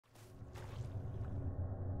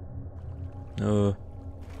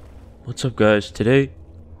What's up, guys? Today,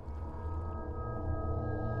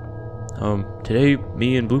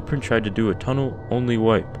 me and Blueprint tried to do a tunnel-only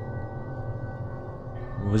wipe.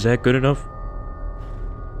 Was that good enough?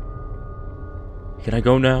 Can I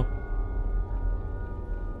go now?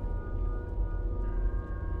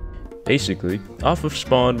 Basically, off of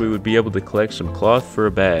spawn we would be able to collect some cloth for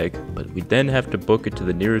a bag, but we'd then have to book it to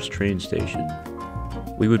the nearest train station.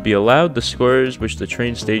 We would be allowed the squares which the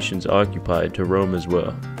train stations occupied to roam as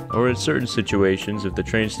well. Or in certain situations, if the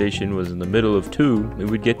train station was in the middle of two, we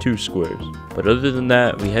would get 2 squares. But other than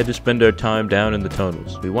that, we had to spend our time down in the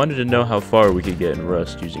tunnels. We wanted to know how far we could get in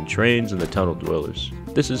Rust using trains and the tunnel dwellers.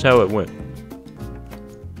 This is how it went.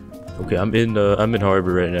 Okay, I'm in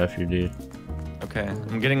harbor right now if you're near. Okay,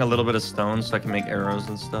 I'm getting a little bit of stone so I can make arrows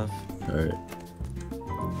and stuff. Alright.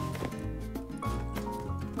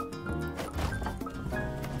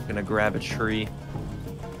 Gonna grab a tree.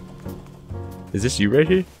 Is this you right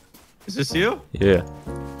here? Is this you? Yeah.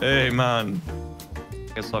 Hey, man.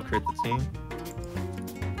 Guess I'll create the team.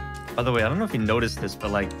 By the way, I don't know if you noticed this,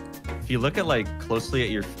 but like, if you look at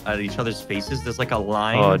closely at each other's faces, there's like a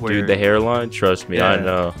line. Oh, where... dude, the hairline. Trust me, yeah. I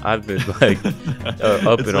know. I've been like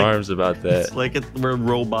up in arms about that. It's like we're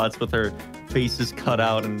robots with our faces cut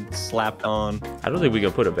out and slapped on. I don't think we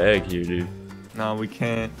can put a bag here, dude. No, we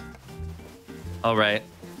can't. All right.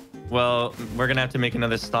 Well, we're gonna have to make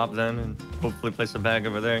another stop then and hopefully place a bag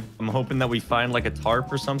over there. I'm hoping that we find like a tarp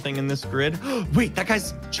or something in this grid. Wait, that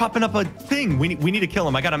guy's chopping up a thing. We need to kill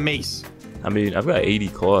him. I got a mace. I mean, I've got 80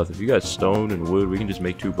 cloth. If you got stone and wood, we can just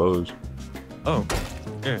make 2 bows. Oh,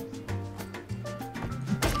 here.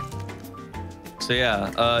 So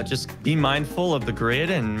yeah, just be mindful of the grid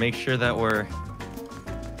and make sure that we're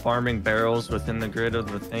farming barrels within the grid of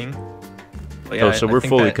the thing. But yeah, so we're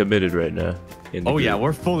fully committed right now. Oh yeah,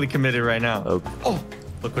 we're fully committed right now. Okay. Oh,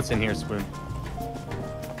 look what's in here, Spoon.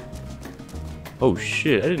 Oh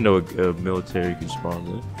shit, I didn't know a military could spawn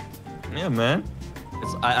there. Yeah, man.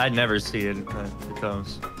 I never see it. It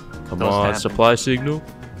comes. Come on, happen. Supply signal.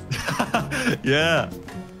 Yeah.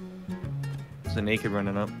 There's a naked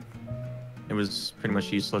running up. It was pretty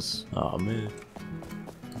much useless. Oh man.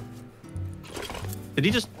 Did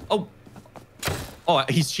he just? Oh,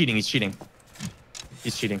 he's cheating. He's cheating.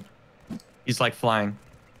 He's cheating. He's like flying.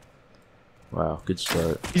 Wow, good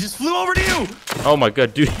start. He just flew over to you! Oh my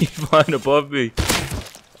god, dude, he's flying above me.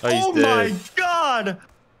 Oh, he's dead. My god!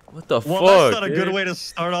 What the fuck? Well, that's not a good way to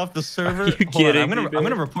start off the server. Are you kidding me, I'm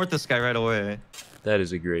gonna report this guy right away. That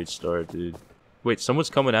is a great start, dude. Wait, someone's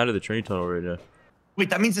coming out of the train tunnel right now. Wait,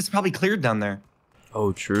 that means it's probably cleared down there.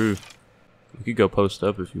 Oh, true. We could go post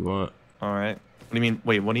up if you want. All right. What do you mean?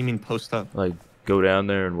 Wait, what do you mean post up? Like, go down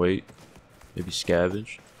there and wait. Maybe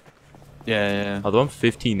scavenge. Yeah. Although I'm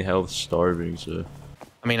 15 health starving, so...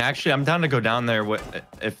 I mean, actually, I'm down to go down there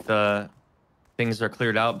if the things are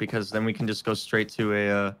cleared out, because then we can just go straight to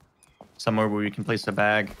a somewhere where we can place a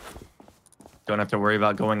bag. Don't have to worry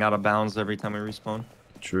about going out of bounds every time we respawn.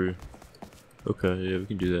 True. Okay, yeah, we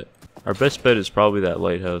can do that. Our best bet is probably that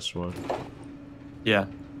lighthouse one. Yeah.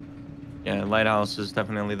 Yeah, lighthouse is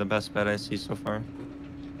definitely the best bet I see so far.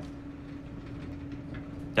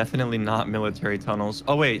 Definitely not military tunnels.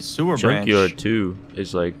 Oh wait, sewer branch. Junkyard 2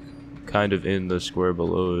 is like kind of in the square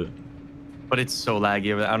below it. But it's so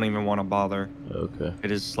laggy, I don't even want to bother. Okay. It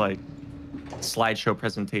is like slideshow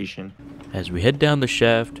presentation. As we head down the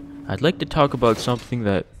shaft, I'd like to talk about something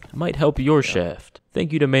that might help your shaft.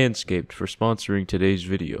 Thank you to Manscaped for sponsoring today's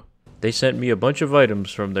video. They sent me a bunch of items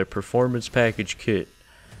from their performance package kit.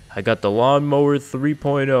 I got the Lawnmower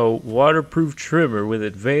 3.0 waterproof trimmer with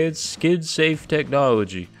advanced skin-safe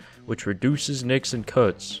technology, which reduces nicks and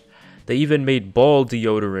cuts. They even made ball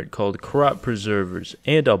deodorant called Crop Preservers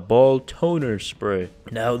and a ball toner spray.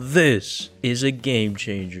 Now this is a game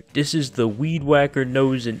changer. This is the Weed Whacker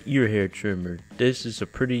nose and ear hair trimmer. This is a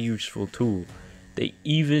pretty useful tool. They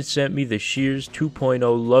even sent me the Shears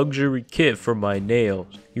 2.0 luxury kit for my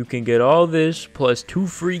nails. You can get all this plus 2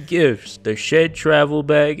 free gifts, the Shed travel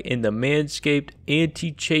bag and the Manscaped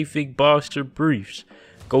anti-chafing boxer briefs.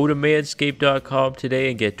 Go to manscaped.com today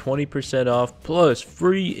and get 20% off plus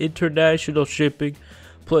free international shipping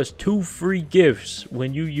plus 2 free gifts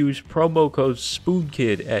when you use promo code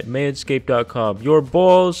spoonkid at manscaped.com. Your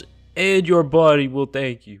balls and your body will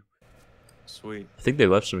thank you. Sweet. I think they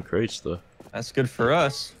left some crates though. That's good for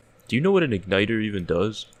us. Do you know what an igniter even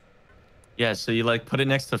does? Yeah, so you like put it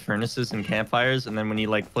next to furnaces and campfires, and then when you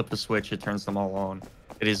like flip the switch, it turns them all on.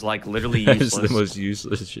 It is like literally useless. It's the most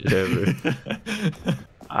useless shit ever.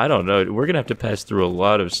 I don't know. We're gonna have to pass through a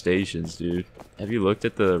lot of stations, dude. Have you looked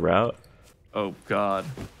at the route? Oh god.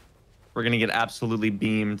 We're gonna get absolutely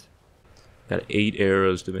beamed. Got 8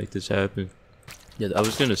 arrows to make this happen. Yeah, I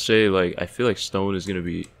was gonna say, like, I feel like stone is gonna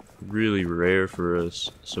be really rare for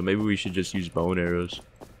us, so maybe we should just use bone arrows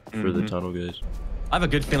for the tunnel guys. I have a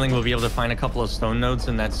good feeling we'll be able to find a couple of stone nodes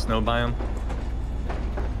in that snow biome.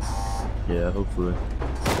 Yeah, hopefully.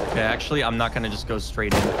 Okay, actually, I'm not gonna just go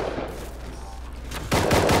straight in.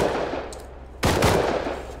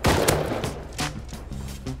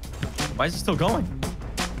 Why is it still going?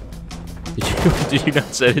 Did you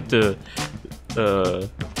not set it to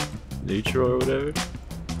nature or whatever?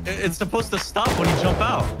 It's supposed to stop when you jump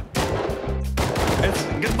out. It's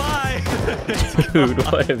goodbye. Dude,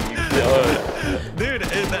 what have you done? Dude,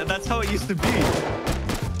 that's how it used to be.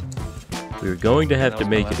 We were going to have to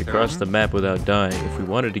make it across the map without dying if we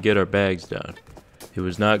wanted to get our bags down. It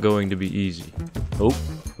was not going to be easy. Oh,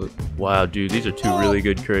 wow, dude, these are 2 really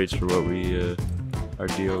good crates for what we are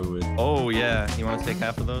dealing with. Oh yeah, you want to take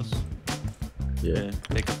half of those? Yeah.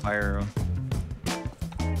 Take a fire arrow.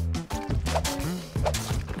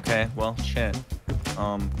 Okay, well, shit.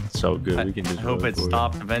 So good, we can just I hope it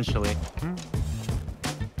stopped eventually.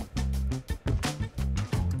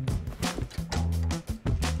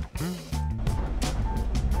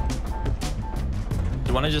 Do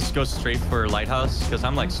you want to just go straight for lighthouse? Because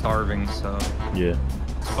I'm like starving, so. Yeah.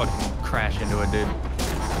 Let's fucking crash into it, dude.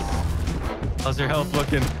 How's your health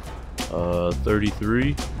looking?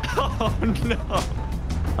 33. Oh no.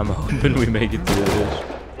 I'm hoping we make it through this.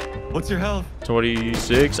 What's your health?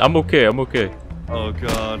 26. I'm okay, I'm okay. Oh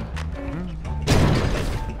god.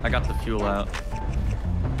 I got the fuel out.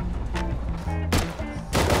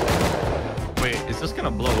 Wait, is this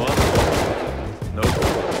gonna blow up? Nope.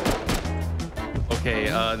 Okay,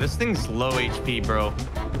 this thing's low HP, bro.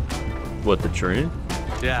 What, the train?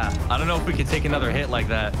 Yeah, I don't know if we can take another hit like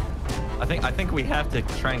that. I think we have to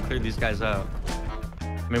try and clear these guys out.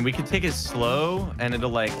 I mean, we can take it slow, and it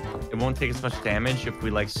won't take as much damage if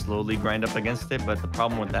we like slowly grind up against it. But the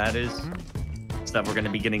problem with that is that we're gonna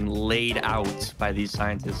be getting laid out by these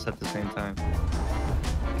scientists at the same time.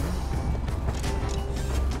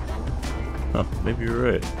 Huh, maybe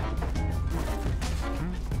you're right.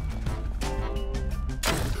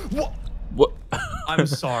 What? What? I'm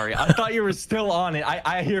sorry. I thought you were still on it.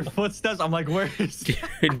 I hear footsteps. I'm like, where is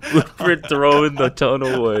Blueprint throwing the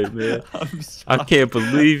tunnel away, man. I'm sorry. I can't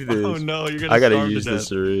believe this. Oh no, you're gonna I gotta starve to use the death.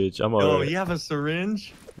 syringe. I'm Oh, alright. you have a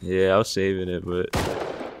syringe? Yeah, I was saving it, but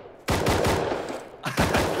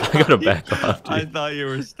I gotta back off, dude. I thought you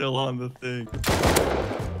were still on the thing.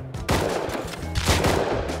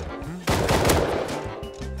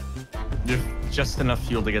 Just enough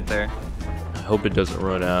fuel to get there. I hope it doesn't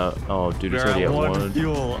run out. Oh, dude, it's We're already at at 1.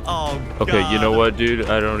 fuel. Oh, Okay, God. you know what, dude?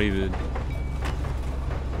 I don't even...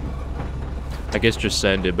 I guess just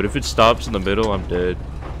send it, but if it stops in the middle, I'm dead.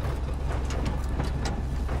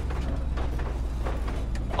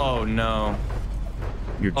 Oh, no.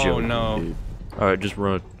 You're joking, Oh, no. dude. Alright, just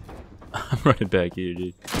run. I'm running back here,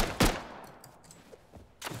 dude.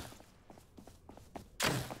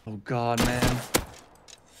 Oh, God, man.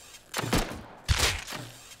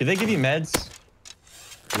 Did they give you meds?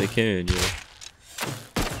 They can, yeah.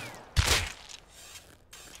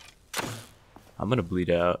 I'm gonna bleed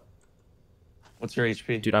out. What's your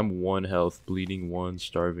HP? Dude, I'm 1 health, bleeding 1,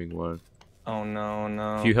 starving 1. Oh, no,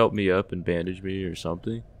 no. If you help me up and bandage me or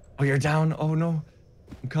something. Oh, you're down? Oh, no.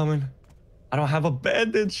 I'm coming. I don't have a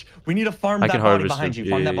bandage. We need to farm I that can body harvest behind it. you.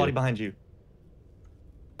 Farm Yeah, that body yeah. behind you.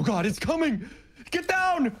 Oh, God, it's coming. Get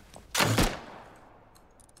down.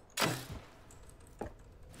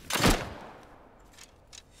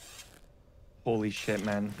 Holy shit,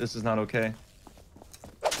 man. This is not okay.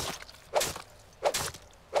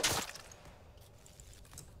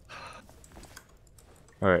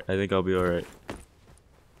 Alright, I think I'll be alright.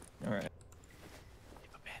 All right.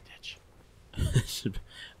 Give a bandage.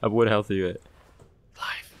 What health are you at? 5.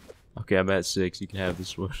 Okay, I'm at 6. You can have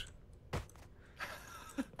this one.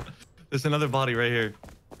 There's another body right here.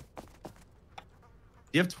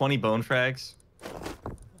 Do you have 20 bone frags?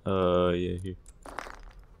 Yeah, here.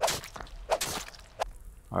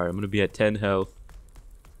 Alright, I'm gonna be at 10 health.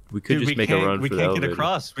 We could Dude, just make a run we for the can't get elevator.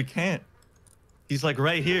 across. We can't. He's like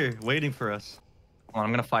right here, waiting for us. Hold on,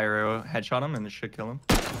 I'm gonna fire arrow, headshot him, and it should kill him.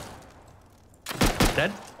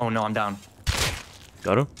 Dead? Oh no, I'm down.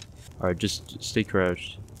 Got him? Alright, just stay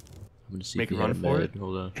crouched. I'm gonna see Make if a he run had for med. it?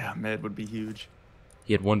 Hold on. Yeah, med would be huge.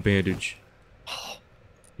 He had 1 bandage.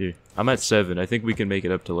 Here. I'm at 7. I think we can make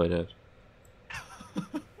it up to lighthouse.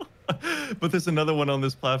 But there's another one on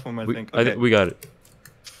this platform, I think. I think we got it.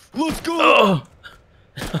 Let's go! Oh!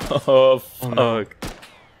 Oh, fuck. no.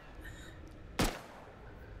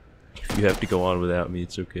 If you have to go on without me,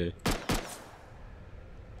 it's okay.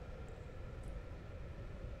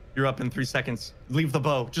 You're up in 3 seconds. Leave the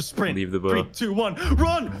bow. Just sprint. Leave the bow. 3, 2, 1,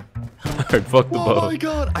 run! Alright, fuck the bow. Oh my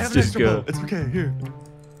god! I have an Let's extra bow. It's okay. Here.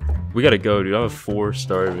 We gotta go, dude. I'm at 4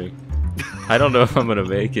 starving. I don't know if I'm gonna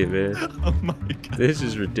make it, man. Oh my god. This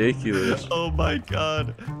is ridiculous. Oh my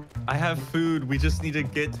god. I have food. We just need to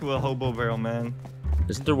get to a hobo barrel, man.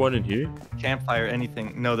 Isn't there one in here? Campfire,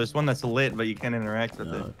 anything. No, there's one that's lit, but you can't interact with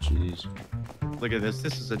it. Oh, jeez. Look at this.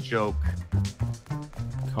 This is a joke.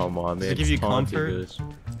 Come on, man. Does it give you It's taunting comfort? us.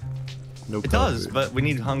 No It comfort. does, but we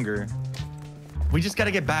need hunger. We just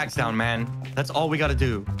gotta get bags down, man. That's all we gotta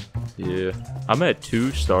do. Yeah. I'm at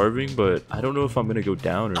 2 starving, but I don't know if I'm gonna go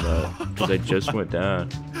down or not. Because I just went down.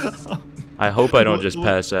 I hope I don't just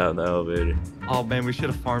pass out in the elevator. Oh man, we should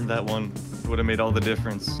have farmed that one. It would have made all the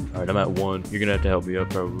difference. Alright, I'm at 1. You're gonna have to help me up,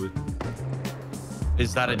 probably.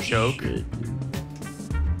 Is that a joke? Shit.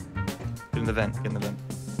 Get in the vent. Get in the vent.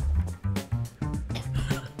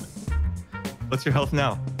 What's your health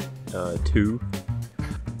now? 2.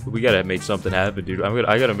 We gotta make something happen, dude.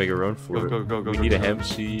 I gotta make a run for Go, it. go, go, go, we go, need go, a go. hemp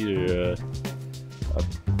seed or a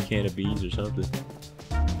can of beans or something.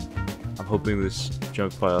 I'm hoping this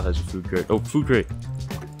junk pile has a food crate. Oh, food crate!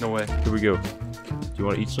 No way. Here we go. Do you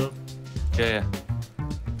want to eat some? Yeah,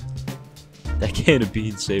 That can of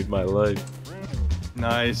beans saved my life.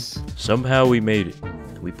 Nice. Somehow we made it.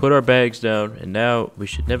 We put our bags down, and now we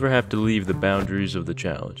should never have to leave the boundaries of the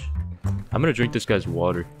challenge. I'm gonna drink this guy's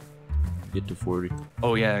water. Get to 40.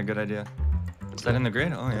 Oh yeah, good idea. Is that in the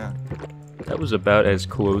grid? Oh yeah. That was about as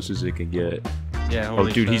close as it can get. Yeah. Oh,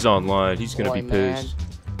 holy dude, shit. he's online. He's gonna Oi, be man. pissed.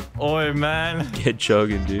 Oi, man. Get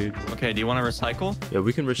chugging, dude. Okay, do you want to recycle? Yeah,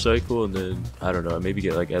 we can recycle and then, I don't know, maybe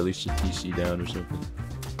get like at least a TC down or something.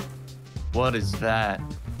 What is that?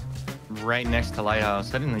 Right next to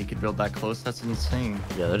lighthouse. I didn't know you could build that close. That's insane.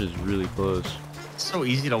 Yeah, that is really close. It's so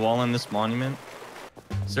easy to wall in this monument.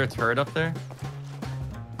 Is there a turret up there?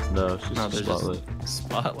 No, it's just No, a there's spotlight. just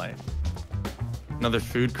spotlight. Another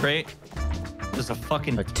food crate. There's a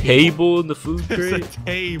fucking A table in the food There's crate? a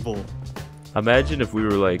table. Imagine if we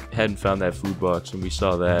were like, hadn't found that food box and we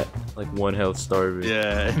saw that. Like 1 health starving.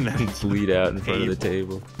 Yeah, and then Bleed out in front of the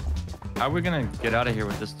table. how are we gonna get out of here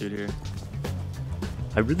with this dude here?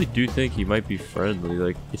 I really do think he might be friendly.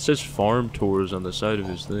 Like, it says farm tours on the side of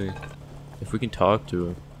his thing. If we can talk to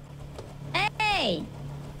him. Hey!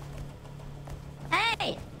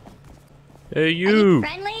 Hey! Hey, Are you you!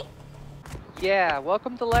 friendly? Yeah,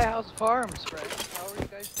 welcome to Lighthouse Farms, friends. How are you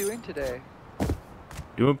guys doing today?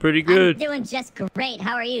 Doing pretty good. I'm doing just great.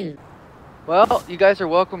 How are you? Well, you guys are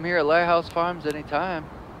welcome here at Lighthouse Farms anytime.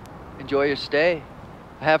 Enjoy your stay.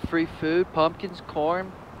 I have free food, pumpkins,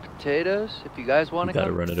 corn, potatoes, if you guys want You to gotta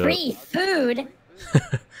come. run it up. Free food?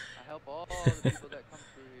 I help all the people that come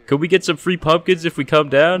through here. Could we get some free pumpkins if we come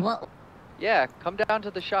down? Well, Yeah, come down to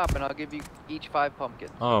the shop and I'll give you each 5 pumpkins.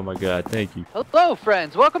 Oh my god, thank you. Hello,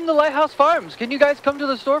 friends. Welcome to Lighthouse Farms. Can you guys come to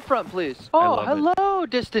the storefront, please? I Oh, love it. hello,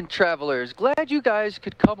 distant travelers. Glad you guys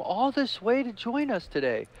could come all this way to join us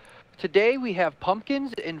today. Today we have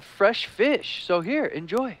pumpkins and fresh fish. So here,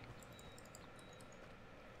 enjoy.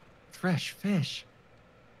 Fresh fish.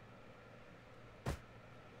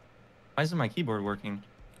 Why isn't my keyboard working?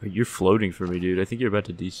 You're floating for me, dude. I think you're about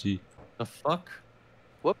to DC. The fuck?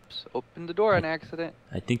 Whoops, opened the door on accident.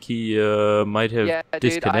 I think he might have Yeah, dude,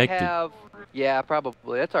 disconnected. I have... Yeah,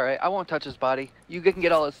 probably. That's all right. I won't touch his body. You can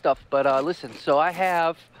get all his stuff. But listen, so I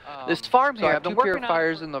have this farm here. I have 2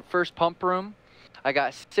 purifiers in the first pump room. I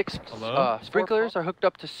got 6 Hello? sprinklers are hooked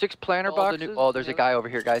up to 6 planter boxes. Oh, there's a guy over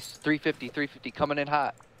here, guys. 350 coming in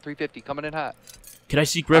hot. 350 coming in hot. Can I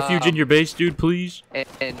seek refuge in your base, dude, please?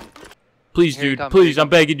 And Please, Here he dude, comes, please, here he I'm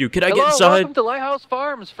begging you. Can I hello, get inside? welcome to Lighthouse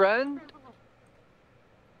Farms, friend.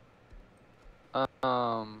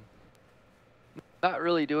 Not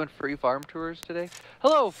really doing free farm tours today.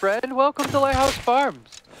 Hello, friend. Welcome to Lighthouse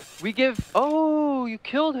Farms. We give... Oh, you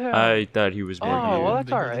killed him. I thought he was begging Oh, well, you.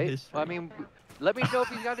 that's all right. I mean, let me know if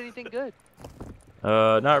he's got anything good.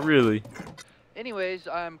 Not really. Anyways,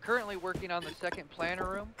 I'm currently working on the second planter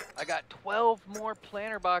room. I got 12 more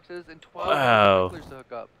planter boxes and 12 Wow. more sprinklers to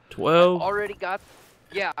hook up. 12? Already got...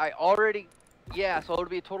 Yeah, so it'll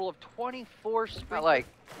be a total of 24 sprinklers. Like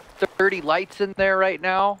 30 lights in there right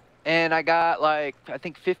now. And I got like, I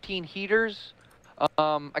think 15 heaters.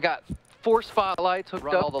 I got 4 spotlights hooked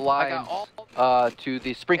up. All the lines to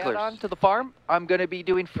the sprinklers. On to the farm. I'm going to be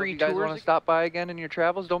doing free tours. If you guys want to stop by again in your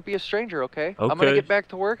travels, don't be a stranger, okay? I'm going to Okay. get back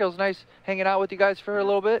to work. It was nice hanging out with you guys for a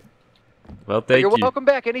little bit. Well, thank You're you. welcome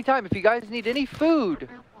back anytime. If you guys need any food,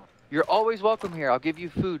 you're always welcome here. I'll give you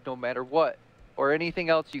food no matter what. Or anything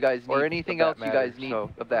else you guys need. Or anything else you guys need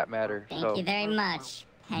of that matter. thank you very much.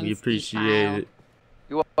 We Hence, appreciate it.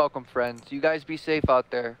 You're welcome, friends. You guys be safe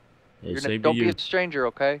out there. Hey, same to Don't be you. a stranger,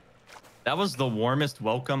 okay? That was the warmest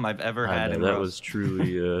welcome I've ever I had know, in that Rust. was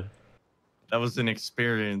truly That was an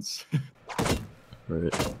experience.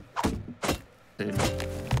 right. Dude.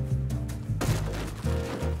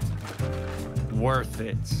 Worth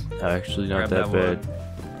it. Actually, not Grab that bad.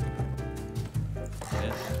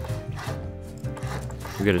 Yeah.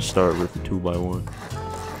 We gotta start with the 2x1.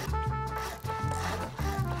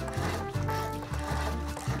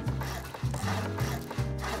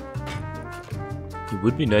 It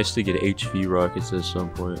would be nice to get HV rockets at some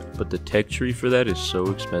point, but the tech tree for that is so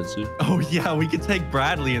expensive. Oh yeah, we could take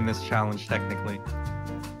Bradley in this challenge technically.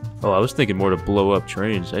 Oh, I was thinking more to blow up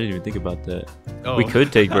trains. I didn't even think about that. Oh. We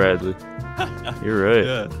could take Bradley. You're right.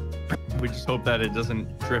 Yeah. We just hope that it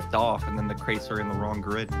doesn't drift off and then the crates are in the wrong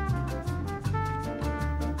grid.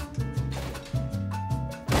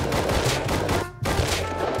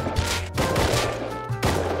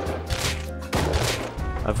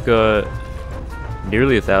 I've got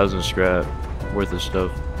nearly 1,000 scrap worth of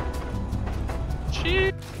stuff.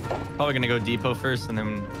 Cheap. Probably gonna go depot first and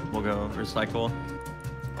then we'll go recycle.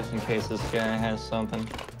 Just in case this guy has something.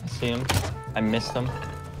 I see him. I missed him.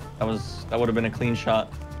 That would have been a clean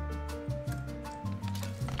shot.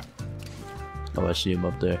 Oh, I see him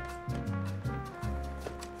up there.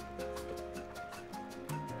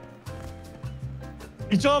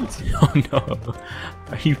 He jumped! Oh no.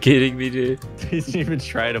 Are you kidding me, dude? He didn't even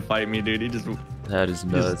try to fight me, dude. He just That is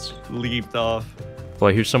nuts. leaped off. Well,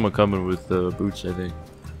 I hear someone coming with boots, I think.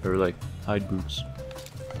 Or like hide boots.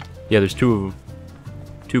 Yeah, there's two of them.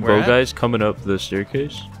 Two Where bow at? guys coming up the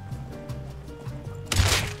staircase.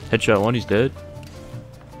 Headshot one, he's dead.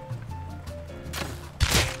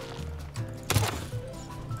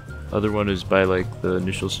 Other one is by like the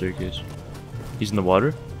initial staircase. He's in the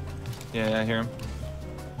water. Yeah, I hear him.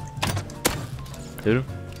 Hit him.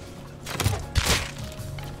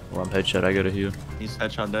 Well, I'm headshot. I gotta heal. He's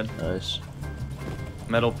headshot dead. Nice.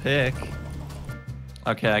 Metal pick.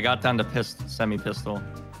 Okay, I got down to semi-pistol.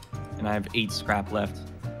 And I have 8 scrap left.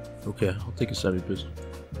 Okay, I'll take a semi-pistol.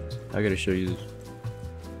 I gotta show you this.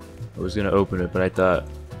 I was gonna open it, but I thought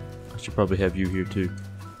I should probably have you here too.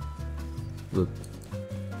 Look,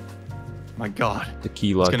 My god. the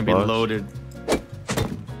key lock It's gonna be box. loaded.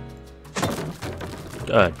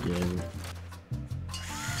 God damn it.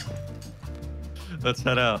 Let's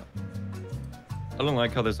head out. I don't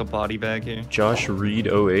like how there's a body bag here. Josh Reed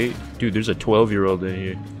 08. Dude, there's a 12-year-old in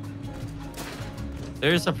here.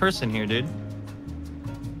 There's a person here, dude.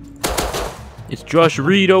 It's Josh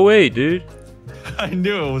Reed 08, dude. I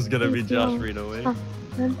knew it was gonna be Josh Reed away.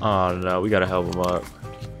 Oh no, we gotta help him up.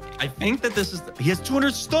 I think that this is. He has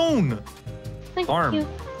 200 stone. Thank Farm. you.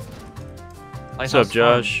 What's Lighthouse up,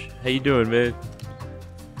 farm. Josh? How you doing, man?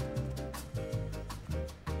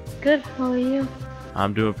 Good. How are you?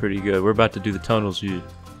 I'm doing pretty good. We're about to do the tunnels here.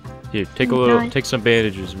 Here, take a I'm little, dying. take some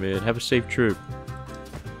bandages, man. Have a safe trip.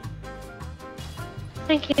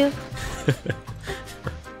 Thank you.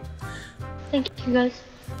 Thank you, guys.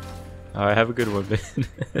 Alright, have a good one, man.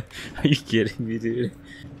 Are you kidding me, dude?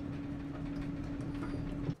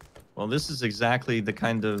 Well, this is exactly the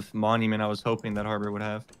kind of monument I was hoping that Harbor would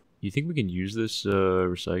have. You think we can use this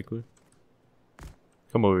recycler?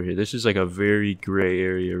 Come over here. This is like a very gray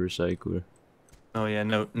area recycler. Oh yeah,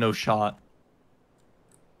 no shot.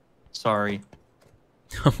 Sorry.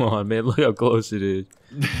 Come on, man. Look how close it is.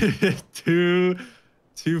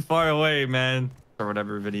 too far away, man. Or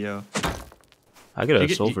whatever video. I got a You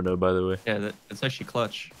get- sulfur node, by the way, Yeah, it's actually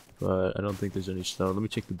clutch. but I don't think there's any stone. Let me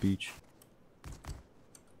check the beach.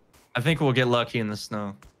 I think we'll get lucky in the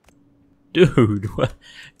snow. Dude, what?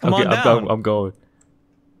 Come on down. I'm going.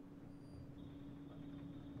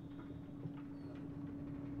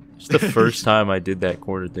 It's the first time I did that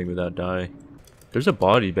corner thing without dying. There's a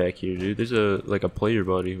body back here, dude. There's like a player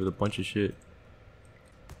body with a bunch of shit.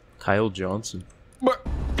 Kyle Johnson. Do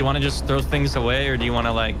you want to just throw things away, or do you want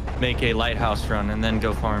to like make a lighthouse run and then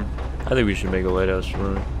go farm? I think we should make a lighthouse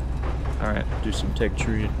run. All right. Do some tech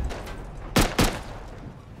treeing.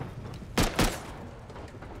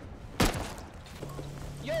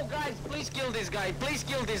 Yo, guys, please kill this guy. Please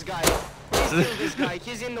kill this guy. Please kill this guy.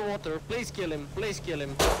 He's in the water. Please kill him. Please kill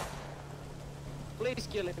him. Please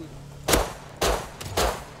kill him.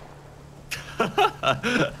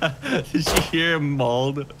 Did you hear him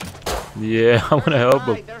mauled? Yeah, I want to help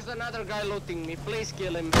him. There's another guy looting me. Please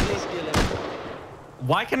kill him. Please kill him.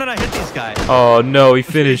 Why cannot I hit these guys? Oh no, he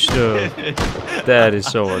finished him. That is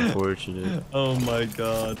so unfortunate. Oh my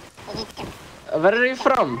god. Where are you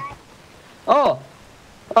from? Oh.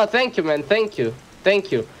 Oh, thank you, man. Thank you.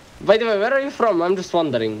 Thank you. By the way, where are you from? I'm just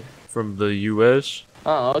wondering. From the U.S.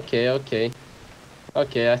 Oh, okay, okay.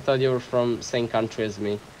 Okay, I thought you were from same country as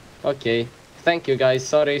me. Okay. Thank you, guys.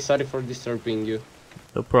 Sorry for disturbing you.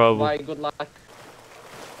 No problem. Bye, good luck.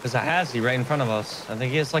 There's a Hazzy right in front of us. I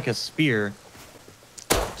think he has like a spear.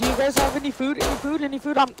 Do you guys have any food? Any food? Any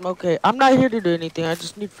food? I'm okay. I'm not here to do anything. I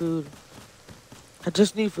just need food. I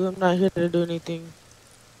just need food. I'm not here to do anything.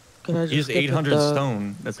 Can I just Use get, like, 800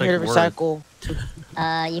 stone. That's like here to worth. recycle.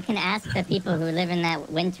 You can ask the people who live in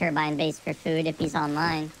that wind turbine base for food if he's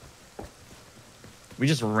online. We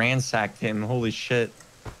just ransacked him. Holy shit.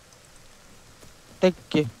 Thank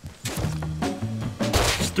you.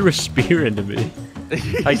 Just threw a spear into me.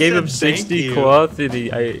 I gave him 60 cloth and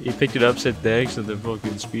he picked it up, said thanks, and then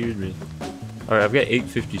fucking speared me. Alright, I've got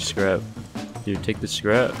 850 scrap. Dude, take the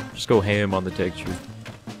scrap. Just go ham on the texture.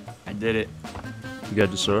 I did it. You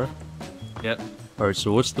got the Sora? Yep. Alright,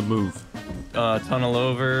 so what's the move? Tunnel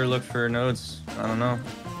over, look for nodes. I don't know.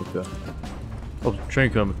 Okay. Oh, train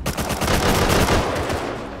coming.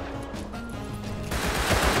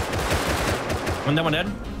 One dead?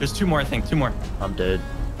 There's 2 more, I think. 2 more. I'm dead.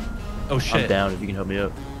 Oh shit. I'm down if you can help me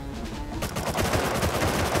up.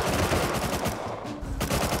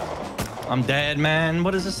 I'm dead, man.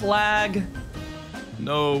 What is this lag?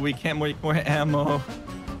 No, we can't make more ammo.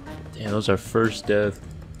 Damn, that was our first death.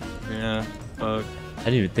 Yeah, fuck. I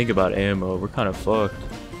didn't even think about ammo. We're kind of fucked.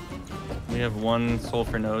 We have 1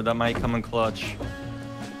 sulfur node. That might come in clutch.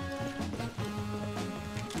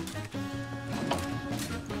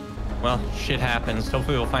 Well, shit happens.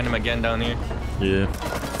 Hopefully we'll find him again down here. Yeah.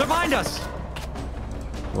 They're behind us!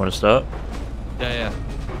 Want to stop? Yeah, yeah.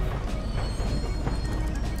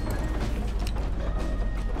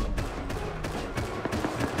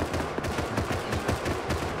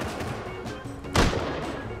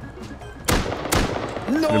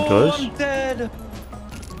 No, I'm dead!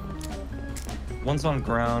 One's on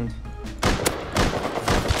ground.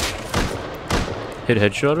 Hit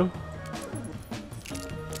headshot him?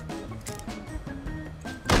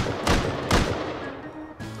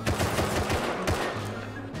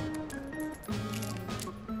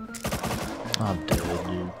 I'm dead,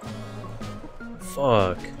 dude.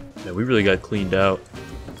 Fuck. Yeah, we really got cleaned out.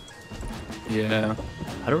 Yeah.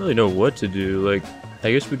 I don't really know what to do. Like,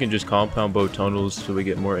 I guess we can just compound bow tunnels so we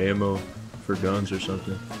get more ammo for guns or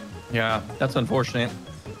something. Yeah, that's unfortunate.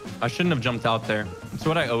 I shouldn't have jumped out there. It's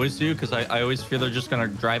what I always do because I always feel they're just gonna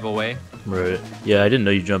drive away. Right. Yeah, I didn't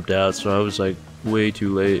know you jumped out, so I was like way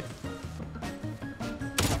too late.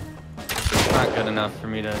 It's not good enough for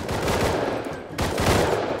me to. It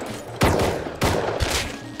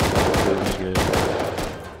was good.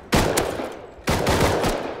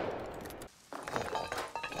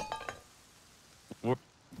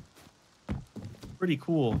 Pretty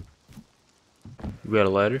cool. You got a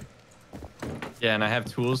ladder? Yeah, and I have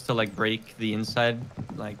tools to like break the inside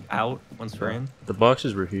like out once we're in. The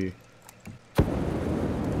boxes were here.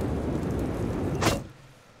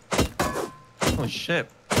 Oh shit.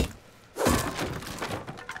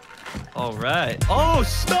 All right. Oh,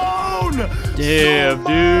 stone! Damn, so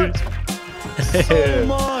dude. Much! So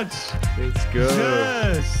much. Let's go.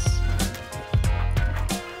 Yes.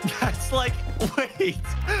 That's like, wait.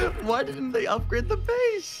 Why didn't they upgrade the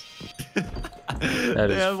base? That They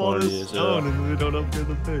is have all funny this as stone hell. and they don't upgrade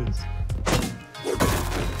the base.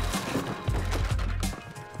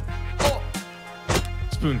 Oh!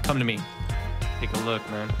 Spoon, come to me. Take a look,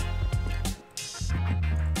 man.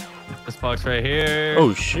 This box right here.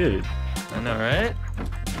 Oh shit. I know, right?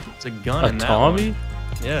 It's a gun A in that Tommy? one.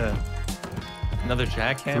 Yeah. Another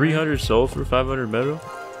jackhammer. 300 sulfur, 500 metal,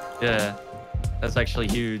 Yeah. That's actually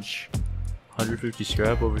huge. 150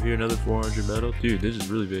 scrap over here, another 400 metal. Dude, this is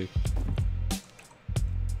really big.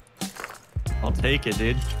 I'll take it,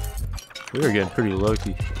 dude. We are getting pretty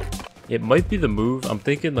lucky. It might be the move. I'm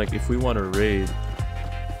thinking like if we want to raid,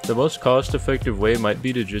 the most cost-effective way might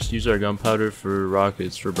be to just use our gunpowder for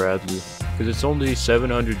rockets for Bradley, because it's only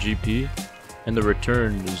 700 GP, and the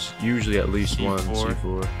return is usually at least one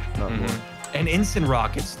C4, not more. And instant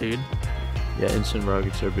rockets, dude. Yeah, instant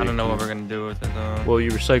rockets are big. I don't know what too. we're gonna do with it though. Well,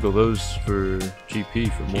 you recycle those for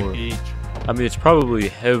GP for more. GP, I mean, it's probably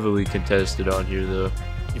heavily contested on here though.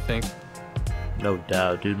 you think? No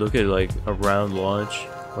doubt, dude. Look at like around launch.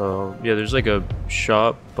 Yeah, there's like a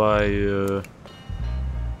shop by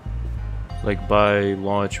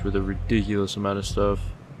launch with a ridiculous amount of stuff,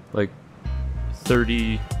 like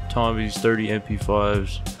 30 Tommies, 30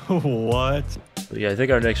 MP5s. What? But yeah, I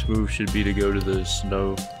think our next move should be to go to the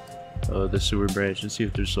snow, the sewer branch, and see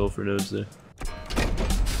if there's sulfur nodes there.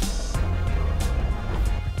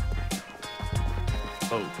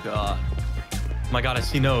 Oh god. Oh my god, I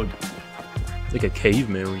see node. Like a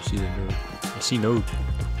caveman when you see the node. see node.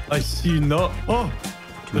 I see no. Oh,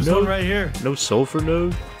 there's one right here. No sulfur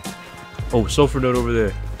node? Oh, sulfur node over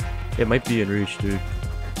there. It might be in reach, dude.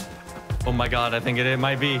 Oh my god, I think it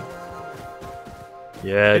might be.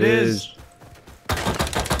 Yeah, it is.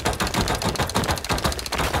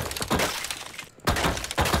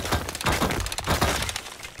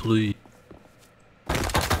 Please.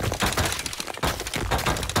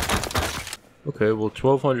 Okay, well,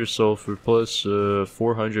 1200 sulfur plus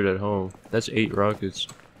 400 at home. That's 8 rockets.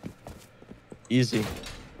 Easy.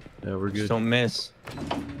 Yeah, we're good. Just don't miss.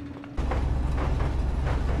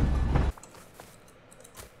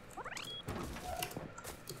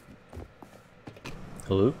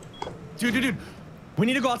 Hello? Dude. We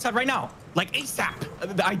need to go outside right now. Like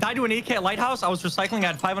ASAP. I died to an AK at Lighthouse. I was recycling. I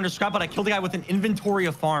had 500 scrap, but I killed a guy with an inventory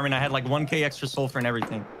of farm, and I had like 1K extra sulfur and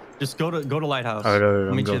everything. Just go to Lighthouse. All right,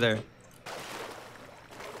 I'll meet you there.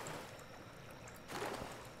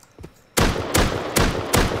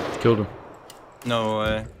 Killed him. No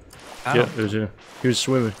way. Yeah, there's him. He was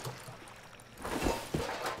swimming.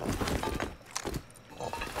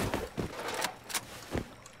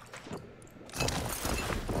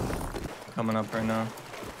 Coming up right now.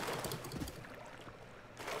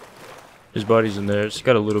 His body's in there. It's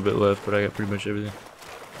got a little bit left, but I got pretty much everything.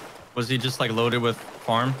 Was he just like loaded with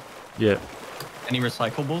farm? Yeah. Any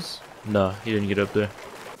recyclables? Nah, he didn't get up there.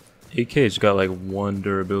 AK's got like 1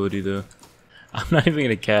 durability though. I'm not even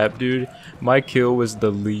gonna cap, dude. My kill was the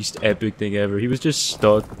least epic thing ever. He was just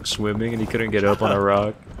stuck swimming and he couldn't get up on a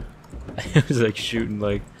rock. It was like shooting,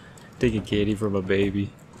 like, taking candy from a baby.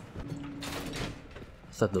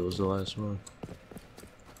 I thought that was the last one.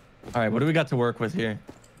 All right, what do we got to work with here?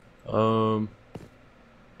 I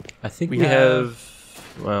think we have...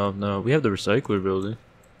 Well, no, we have the recycler building.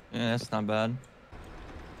 Yeah, that's not bad.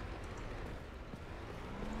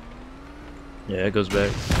 Yeah, it goes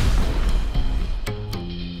back.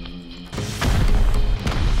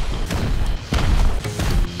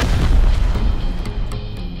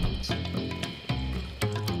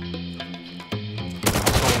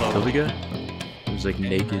 Kill the guy? He was like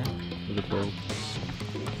naked with a bow.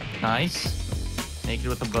 Nice. Naked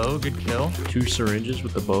with a bow, good kill. 2 syringes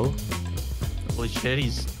with the bow. Holy shit,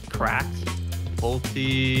 he's cracked.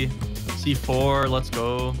 Bolty, C4, let's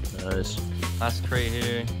go. Nice. Last crate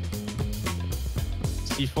here.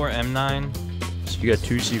 C4, M9. So you got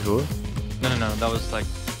 2 C4? No, that was like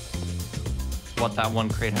what that one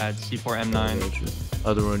crate had. C4, M9. Gotcha.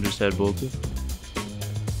 Other one just had bolted.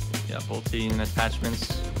 Yeah, bolty and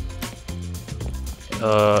attachments.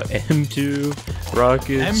 M2,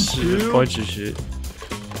 rockets, M2? a bunch of shit.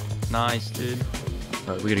 Nice, dude.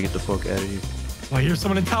 Alright, we gotta get the fuck out of here. Oh, I hear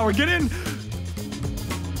someone in tower. Get in!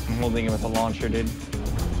 I'm holding it with a launcher, dude.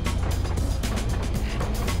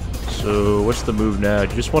 So, what's the move now? Do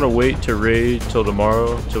you just want to wait to raid till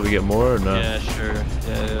tomorrow, till we get more, or no? Yeah, sure.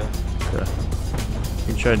 Yeah. Okay. You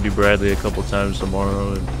can try and do Bradley a couple times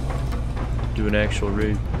tomorrow and do an actual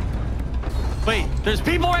raid. Wait, there's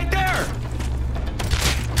people right there!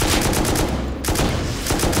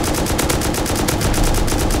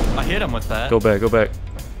 I hit him with that. Go back, go back.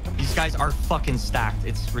 These guys are fucking stacked.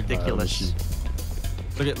 It's ridiculous.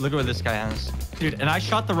 Look at what this guy has. Dude, and I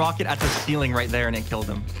shot the rocket at the ceiling right there and it killed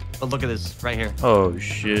him. But look at this right here. Oh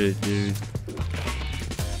shit, dude.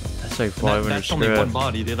 That's like 500 That's scrap. only one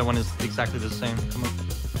body. The other one is exactly the same. Come on.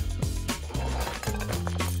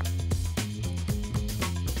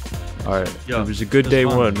 Alright, Yo, it was a good it was day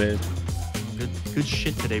fun. one, man. Good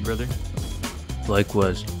shit today, brother.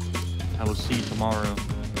 Likewise. I will see you tomorrow.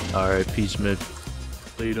 Alright, peace, man.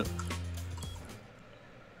 Later.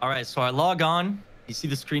 Alright, so I log on. You see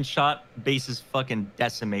the screenshot? Base is fucking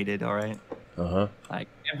decimated, alright? Uh-huh. Like,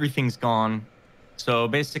 everything's gone. So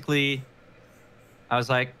basically, I was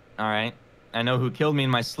like, alright, I know who killed me in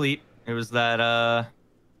my sleep. It was that,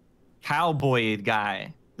 cowboy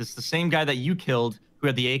guy. This is the same guy that you killed who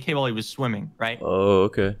had the AK while he was swimming, right? Oh,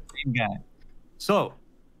 okay. Same guy. So,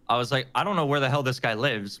 I was like, I don't know where the hell this guy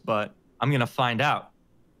lives, but I'm gonna find out.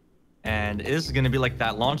 And this is gonna be like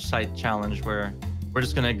that launch site challenge where we're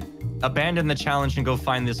just gonna abandon the challenge and go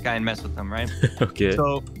find this guy and mess with him, right? Okay.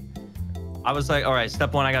 So I was like, all right,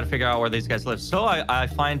 step one, I gotta figure out where these guys live. So I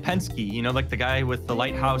find Penske, you know, like the guy with the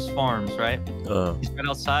Lighthouse Farms, right? He's right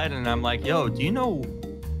outside, and I'm like, yo, do you know?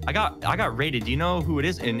 I got raided. Do you know who it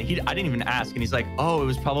is? And I didn't even ask, and he's like, oh, it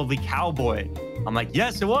was probably Cowboy. I'm like,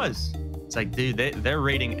 yes, it was. It's like, dude, they're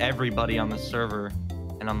raiding everybody on the server,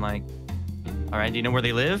 and I'm like, all right, do you know where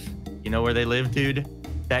they live? You know where they live, dude?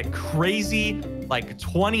 That crazy, like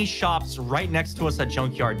 20 shops right next to us at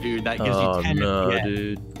Junkyard, dude. That gives you 10 no, FPS.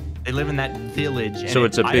 dude. They live in that village. So and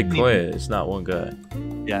it's a big didn't clan. even- It's not one guy.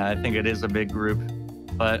 Yeah, I think it is a big group.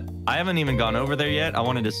 But I haven't even gone over there yet. I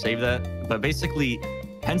wanted to save that. But basically,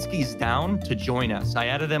 Penske's down to join us. I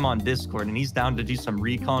added him on Discord, and he's down to do some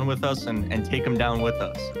recon with us and take him down with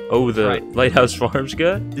us. Oh, the Lighthouse Farms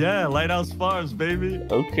guy? Yeah, Lighthouse Farms, baby.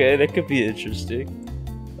 Okay, that could be interesting.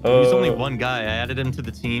 He's only one guy. I added him to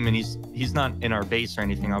the team, and he's not in our base or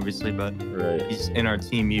anything, obviously, but he's in our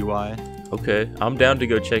team UI. Okay, I'm down to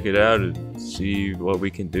go check it out and see what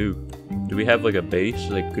we can do. Do we have like a base?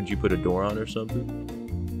 Like, could you put a door on or something?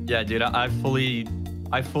 Yeah, dude, I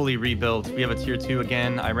fully rebuilt. We have a tier 2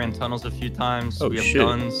 again. I ran tunnels a few times. Oh, we have shit.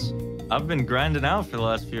 guns. I've been grinding out for the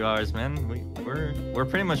last few hours, man. We're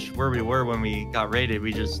pretty much where we were when we got raided.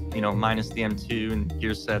 We just, minus the M2 and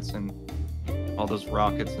gear sets and all those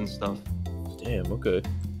rockets and stuff. Damn, okay.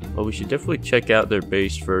 Well, we should definitely check out their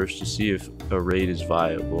base first to see if a raid is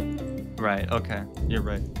viable. Right, okay. You're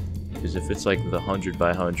right. Because if it's like the 100 by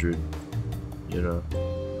 100,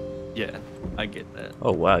 Yeah, I get that.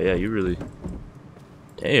 Oh, wow, yeah, you really...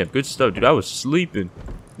 Damn, good stuff, dude. I was sleeping.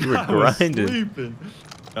 You were grinding. Sleeping.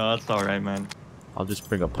 Oh, that's all right, man. I'll just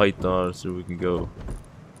bring a python so we can go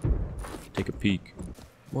take a peek.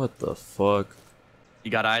 What the fuck?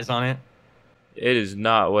 You got eyes on it? It is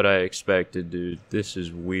not what I expected, dude. This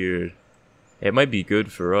is weird. It might be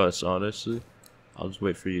good for us, honestly. I'll just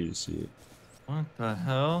wait for you to see it. What the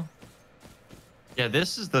hell? Yeah,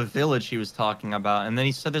 this is the village he was talking about. And then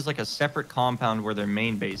he said there's like a separate compound where their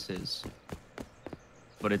main base is.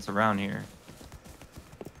 But it's around here.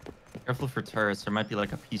 Careful for turrets. There might be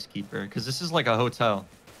like a peacekeeper. Because this is like a hotel.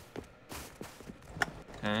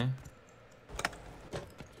 Okay.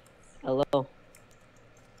 Hello.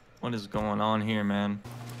 What is going on here, man?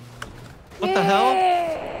 What the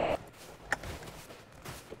hell?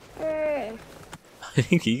 I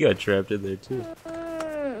think he got trapped in there, too.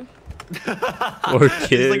 Poor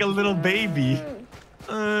kid. He's like a little baby.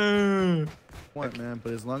 What, man?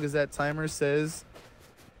 But as long as that timer says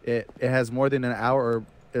it has more than an hour, or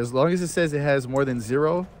as long as it says it has more than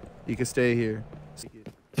 0, you can stay here.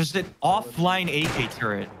 There's an offline AK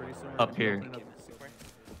turret up here.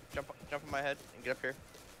 Jump on my head and get up here.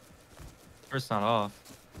 It's not off.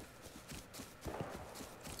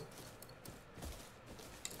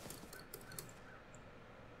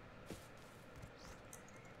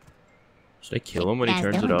 Should I kill him when he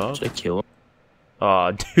turns it off? Should I kill him?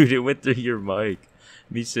 Aw, dude, it went through your mic.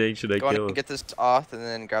 Me saying, should I Go on kill him? and get this off and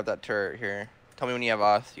then grab that turret here. Tell me when you have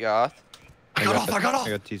off. You got off? I got off. I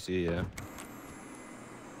got TC, yeah.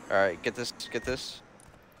 Alright, get this.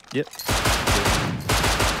 Yep.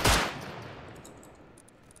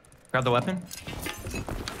 Grab the weapon.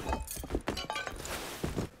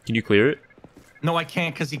 Can you clear it? No, I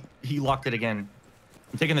can't because he locked it again.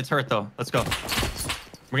 I'm taking the turret though. Let's go.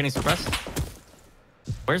 We're getting suppressed.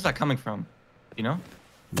 Where's that coming from? You know?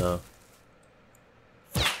 No.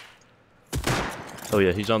 Oh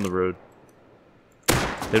yeah, he's on the road.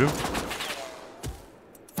 Hit him. Do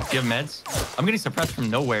you have meds? I'm getting suppressed from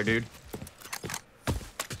nowhere, dude.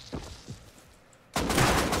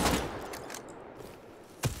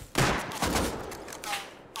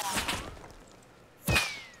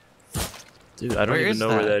 Dude, I don't Where even is know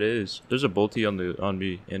where that? that is. There's a bolty on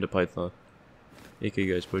me and a python. AK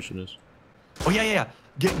guy's pushing us. Oh yeah.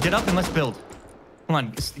 Get up and let's build. Come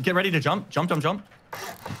on, get ready to jump. Jump. Do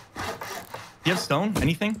you have stone?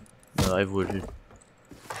 Anything? No, I have wood here.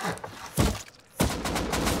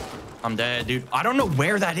 I'm dead, dude. I don't know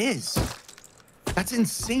where that is. That's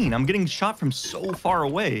insane. I'm getting shot from so far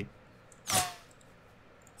away.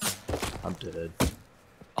 I'm dead.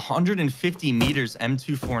 150 meters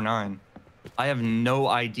M249. I have no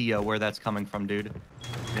idea where that's coming from, dude.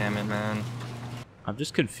 Damn it, man. I'm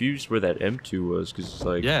just confused where that M2 was, because it's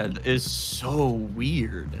like... Yeah, it's so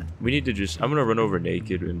weird. We need to just... I'm gonna run over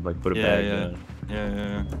naked and like put a bag down.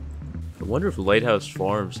 Yeah. I wonder if Lighthouse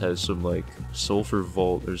Farms has some like sulfur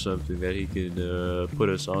vault or something that he can put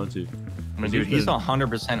us onto. I mean, dude, he's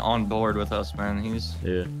 100% on board with us, man. He's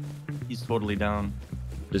totally down.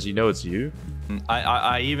 Does he know it's you?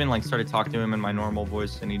 I even like started talking to him in my normal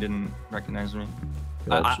voice, and he didn't recognize me.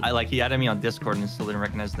 Gotcha. I like he added me on Discord and still didn't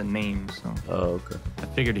recognize the name, so. Oh, okay. I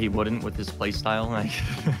figured he wouldn't with his playstyle, like.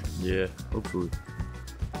 Yeah, hopefully.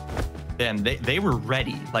 Damn, they were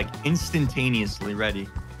ready, like instantaneously ready,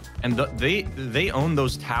 and they own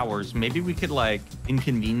those towers. Maybe we could like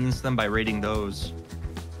inconvenience them by raiding those.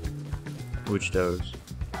 Which towers?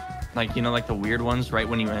 Like, you know, like the weird ones right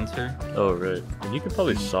when you enter. Oh, right. And you could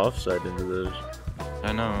probably soft side into those.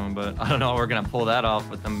 I know, but I don't know how we're gonna pull that off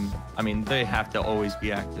with them. I mean, they have to always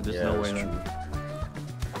be active. There's no way.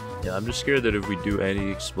 Yeah, I'm just scared that if we do any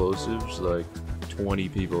explosives, like 20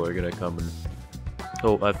 people are gonna come and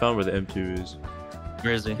Oh, I found where the M2 is.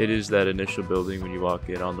 Where is he? It is that initial building when you walk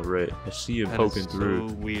in on the right. I see him poking through.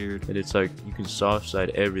 So weird. And it's like you can soft side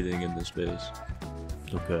everything in this base.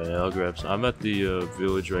 Okay, I'll grab some. I'm at the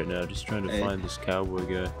village right now, just trying to find this cowboy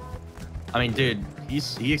guy. I mean, dude,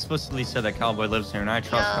 he explicitly said that cowboy lives here, and I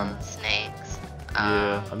trust him. Snakes.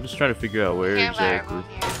 Yeah, I'm just trying to figure out where exactly.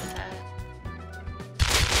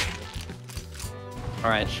 All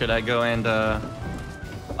right, should I go and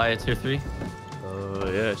buy a tier 3?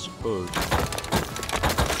 Yeah, I suppose. Buying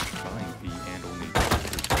fee and only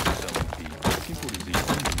selling fee. Spoonkid is the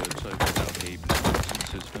only website without a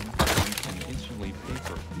processing system. You can instantly pay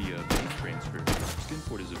for via bank transfer.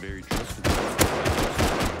 Spoonkid is a very trusted website.com.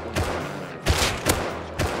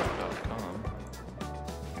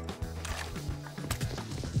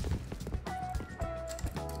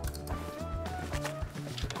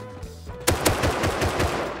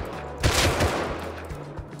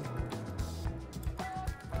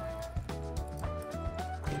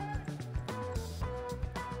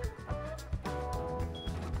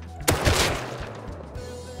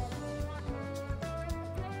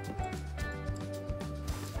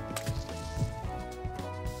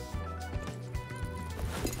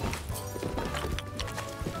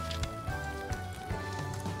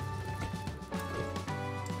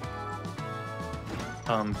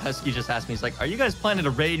 Pesky just asked me, he's like, are you guys planning to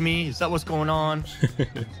raid me? Is that what's going on?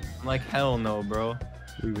 I'm like, hell no, bro.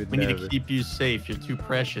 We need to keep you safe. You're too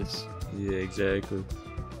precious. Yeah, exactly.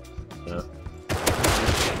 Yeah.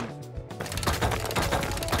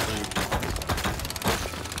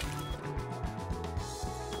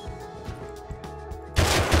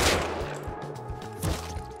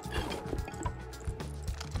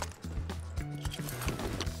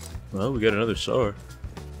 Well, we got another SAR.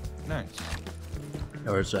 Nice.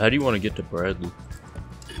 Alright, so how do you want to get to Bradley?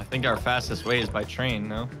 I think our fastest way is by train,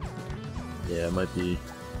 no? Yeah, it might be.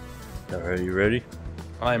 Alright, you ready?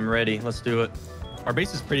 I'm ready. Let's do it. Our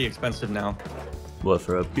base is pretty expensive now. What,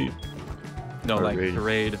 for upkeep? No, Or like raid? to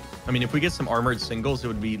raid. I mean, if we get some armored singles, it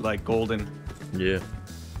would be like golden. Yeah.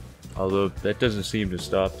 Although, that doesn't seem to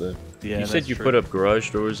stop them. Yeah, you said you put up garage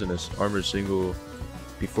doors and this armored single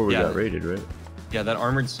before we got raided, right? Yeah, that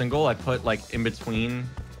armored single I put like in between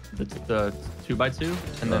the 2x2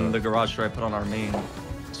 and then the garage door I put on our main.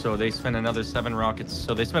 So they spent another 7 rockets.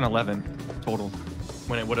 So they spent 11 total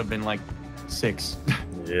when it would have been like 6.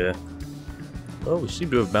 Yeah. Oh, we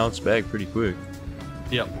seem to have bounced back pretty quick.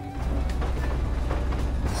 Yep.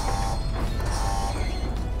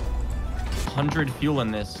 100 fuel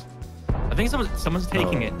in this. I think someone's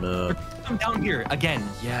taking it. No. I'm down here again.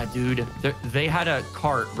 Yeah, dude. They had a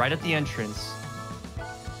cart right at the entrance.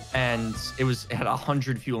 And it had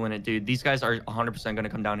 100 fuel in it, dude. These guys are 100% going to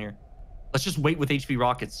come down here. Let's just wait with HV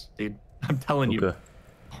rockets, dude. I'm telling you.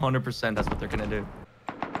 100% that's what they're going to do.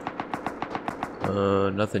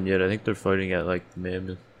 Nothing yet. I think they're fighting at, like,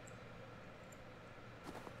 Mammoth.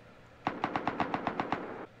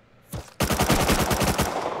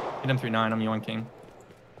 Hit him 3-9. I'm Young King.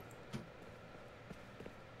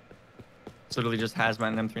 It's literally just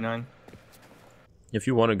hazmat and M39. If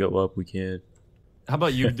you want to go up, we can. How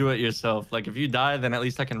about you do it yourself? Like, if you die, then at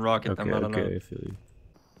least I can rocket them. I don't know. I feel you.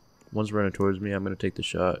 One's running towards me. I'm going to take the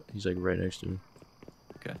shot. He's, like, right next to me.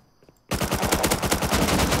 Okay.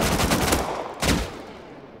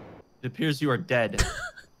 It appears you are dead.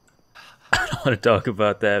 I don't want to talk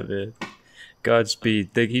about that, man.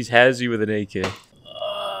 Godspeed. He has you with an AK.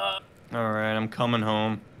 Alright, I'm coming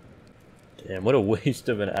home. Damn, what a waste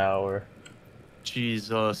of an hour.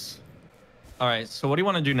 Jesus. Alright, so what do you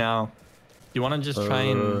want to do now? Do you want to just try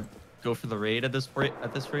and go for the raid at this rate?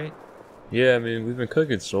 Yeah, I mean, we've been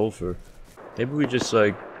cooking sulfur. Maybe we just,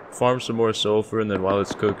 like, farm some more sulfur, and then while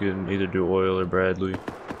it's cooking, either do oil or Bradley.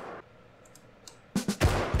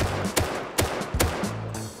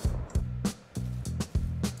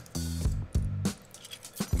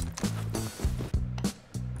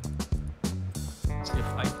 See a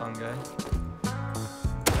Python guy.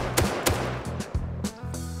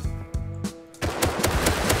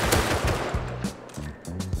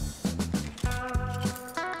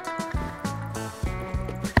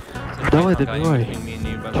 Давай, добивай.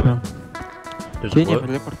 There's a what?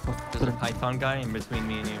 There's a Python guy in between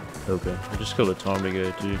me and you. Okay, I just killed a Tommy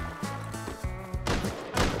guy too.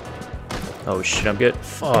 Oh shit, I'm getting...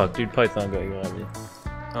 Fuck, dude, Python guy got me.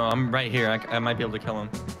 Oh, I'm right here. I might be able to kill him.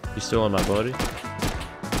 He's still on my body?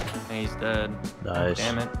 And he's dead. Nice.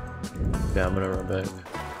 Damn it. Yeah, I'm gonna run back.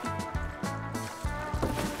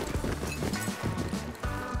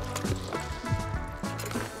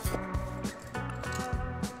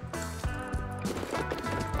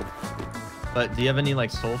 But do you have any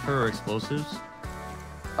like sulfur or explosives?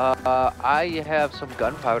 I have some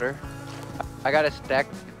gunpowder. I got a stack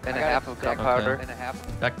and a half of gunpowder and a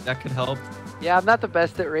half. That could help. Yeah, I'm not the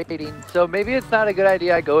best at raiding, so maybe it's not a good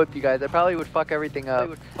idea I go with you guys. I probably would fuck everything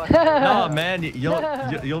up. No, man,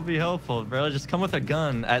 you'll be helpful, bro. Just come with a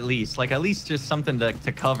gun at least. Like at least just something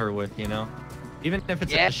to cover with, you know? Even if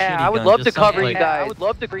it's a shitty gun. I would love to cover you like, guys. I would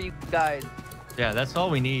love to cover you guys. Yeah, that's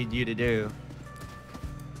all we need you to do.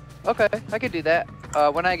 Okay, I could do that.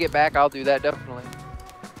 When I get back, I'll do that definitely.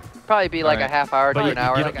 Probably be like a half hour to an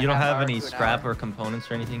hour. You don't have any scrap or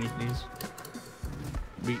components or anything you can use?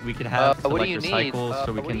 We could have what like do you recycle need?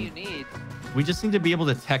 so we what can. do you need? We just need to be able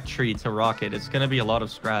to tech tree to rock it. It's gonna be a lot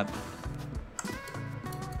of scrap.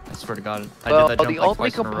 I swear to God. Well, I did that the jump, like, only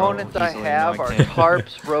twice in a row components I easily, have now I are can't.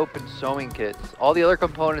 tarps, rope, and sewing kits. All the other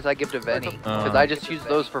components I give to Venny because I just use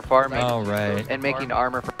those for farming and making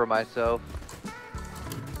armor for myself.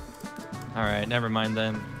 All right, never mind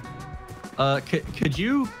then. Could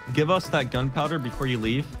you give us that gunpowder before you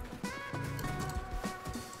leave?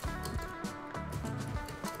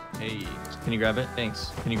 Hey, can you grab it?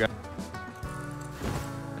 Thanks. Can you grab?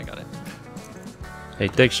 I got it. Hey,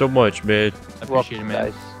 thanks so much, man. I appreciate it,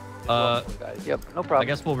 man. Guys. Yep, no problem. I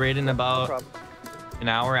guess we'll raid in about an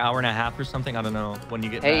hour and a half or something. I don't know when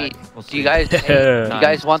you get back. We'll do you guys? Do you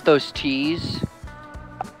guys want those teas?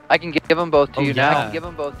 I can give them both to you now. I can give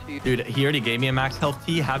them both to you. Dude, he already gave me a max health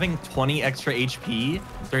tea. Having 20 extra HP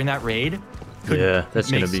during that raid could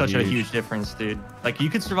that's make gonna be such a huge. huge difference, dude. Like,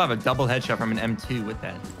 you could survive a double headshot from an M2 with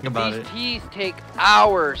that. Think about it. These teas take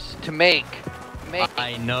hours to make.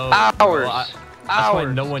 I know. Hours. Bro. That's why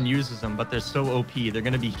no one uses them, but they're so OP. They're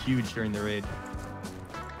gonna be huge during the raid.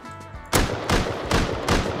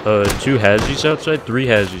 2 Hazzies outside? 3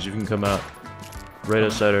 Hazzies. You can come out. Right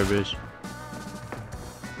outside our base.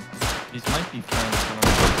 These might be friends. I don't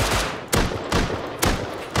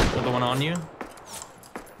know. Is the one on you?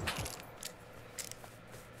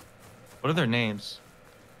 What are their names?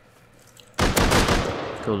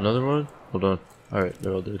 Killed another one? Hold on. Alright,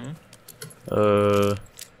 they're all dead.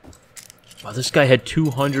 Wow, this guy had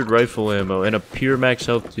 200 rifle ammo and a pure max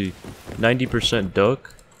health tea. 90%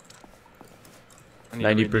 duck.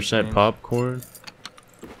 90% popcorn.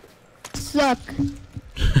 Suck.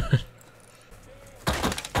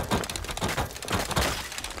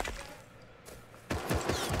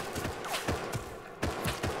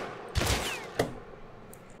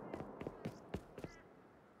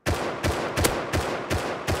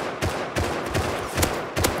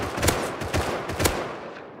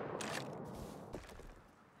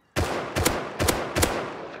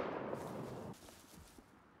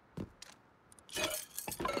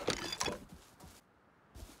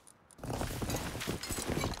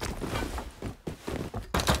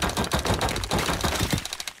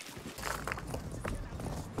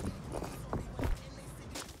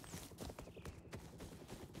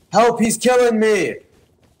 Help, he's killing me!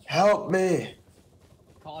 Help me!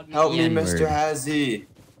 Help me, Mr. Hazzy!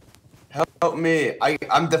 Help me!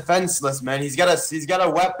 I'm defenseless, man. He's got a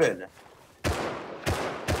weapon.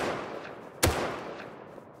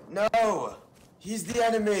 No! He's the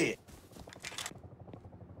enemy!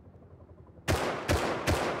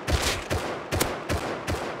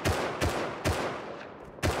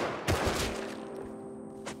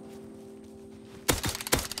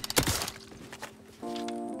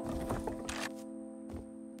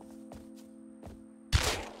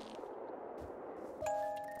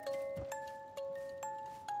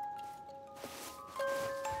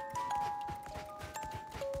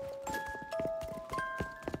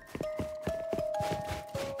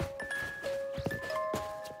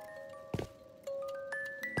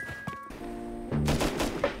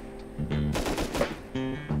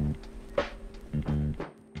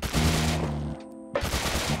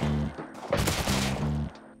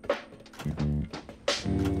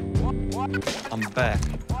 I'm back.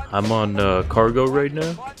 I'm on cargo right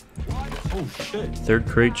now. Oh shit. 3rd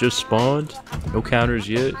crate just spawned. No counters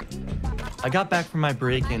yet. I got back from my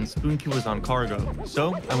break-in. Spoonkid was on cargo,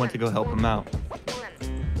 so I went to go help him out.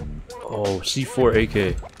 Oh, C4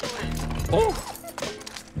 AK. Oh!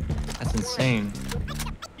 That's insane.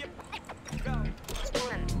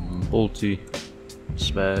 Ulti.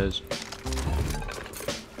 Spaz.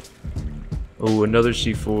 Oh, another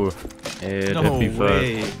C4. And No MP5.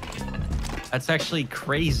 way. That's actually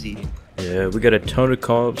crazy. Yeah, we got a ton of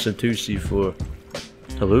comps and 2 C4.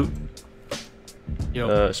 Hello?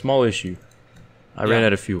 Yo. Small issue. I ran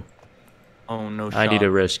out of fuel. Oh, no shot. I need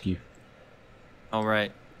a rescue.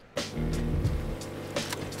 Alright.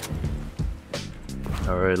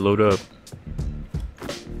 Alright, load up.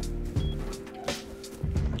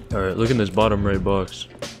 Alright, look in this bottom right box.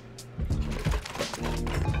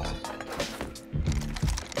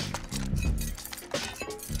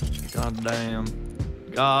 God damn.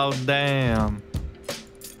 God damn.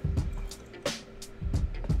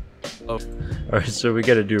 Oh. Alright, so we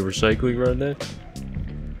gotta do a recycling run then?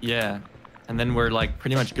 Yeah. And then we're like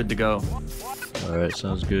pretty much good to go. Alright,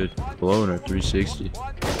 sounds good. Blown at 360.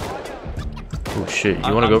 Oh shit,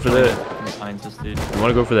 you wanna go for that? Scientist, dude. You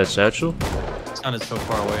wanna go for that satchel? The sun is so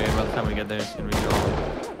far away. By the time we get there, it's gonna be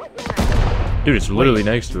gone. Dude, it's literally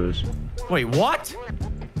next to us. Wait, what?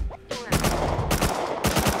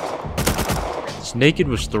 This naked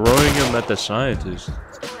was throwing him at the scientist.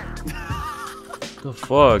 The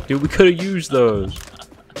fuck, dude, we could've used those.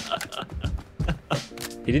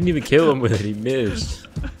 He didn't even kill him with it, he missed.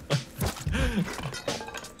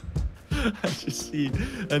 I just see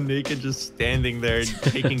a naked just standing there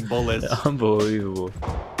taking bullets. Unbelievable.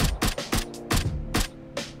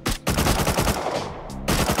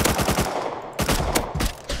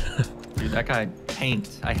 Dude, that guy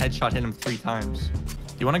tanked. I headshot hit him 3 times.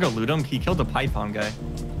 Do you want to go loot him? He killed the python guy.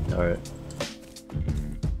 Alright.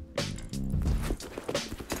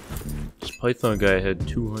 This python guy had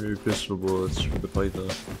 200 pistol bullets for the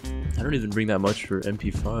python. I don't even bring that much for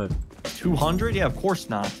MP5. 200? Yeah, of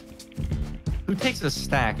course not. Who takes a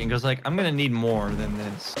stack and goes like, I'm gonna need more than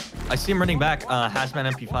this? I see him running back, Hazmat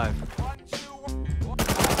MP5.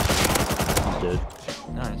 He's dead.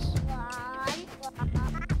 Nice.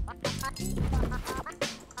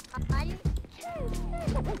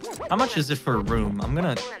 How much is it for a room? I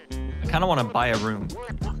kind of want to buy a room.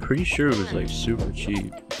 I'm pretty sure it was like super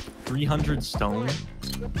cheap. 300 stone?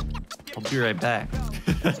 I'll be right back.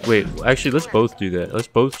 Wait, actually, let's both do that. Let's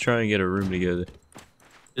both try and get a room together.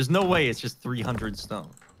 There's no way it's just 300 stone.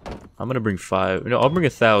 I'm gonna bring 5. No, I'll bring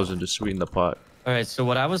 1,000 to sweeten the pot. All right, so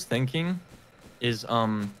what I was thinking is,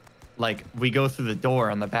 like, we go through the door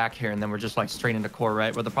on the back here, and then we're just, like, straight into core,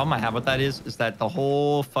 right? But the problem I have with that is that the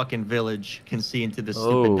whole fucking village can see into this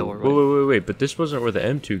stupid door, right? Wait. But this wasn't where the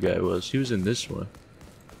M2 guy was. He was in this one.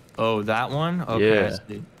 Oh, that one? Okay, yeah. I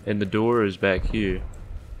see. And the door is back here.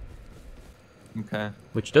 Okay.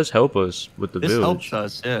 Which does help us with the This village. helps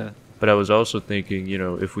us, yeah. But I was also thinking, you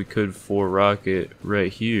know, if we could 4 rocket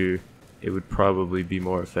right here, it would probably be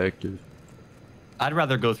more effective. I'd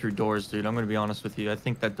rather go through doors, dude. I'm gonna be honest with you. I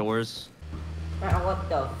think that doors... Man, what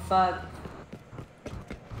the fuck?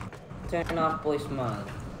 Turn off voice mode.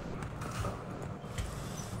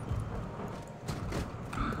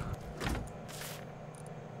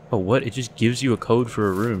 Oh, what? It just gives you a code for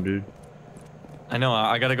a room, dude. I know,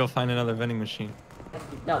 I gotta go find another vending machine.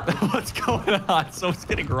 No. What's going on? Someone's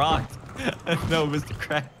getting rocked. No, Mr.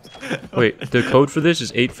 Kraft. Wait, the code for this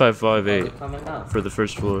is 8558 coming up. for the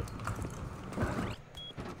first floor.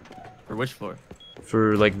 For which floor?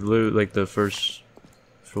 For like the first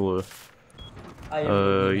floor.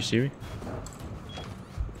 You see me?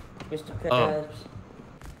 Mr. Krabs. Oh.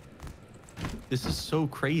 This is so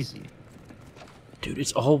crazy. Dude,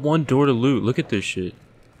 it's all one door to loot. Look at this shit.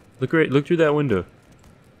 Look through that window.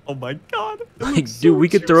 Oh my god. Like, dude, we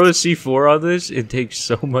could throw a C4 on this and take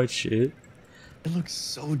so much shit. It looks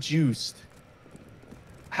so juiced.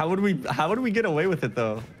 How would we get away with it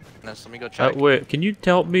though? Let me go check. Wait, can you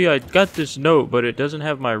help me? I got this note, but it doesn't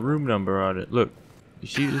have my room number on it. Look, you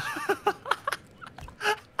see this?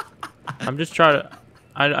 I'm just trying to.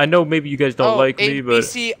 I know maybe you guys don't like me, but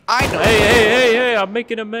I know. Hey! I'm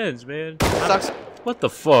making amends, man. Sucks. What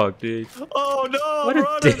the fuck, dude? Oh no! What a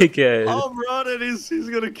dickhead! I'm running. He's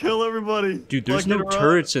gonna kill everybody. Dude, there's no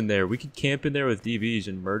turrets in there. We could camp in there with DBs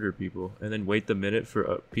and murder people, and then wait the minute for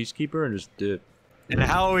a peacekeeper and just dip. And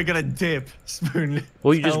how are we gonna dip, Spoon?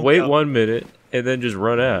 Well, you just wait 1 minute and then just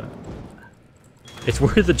run out. It's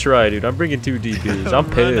worth a try, dude. I'm bringing 2 DBs. I'm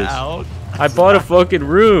pissed. Out? I bought a fucking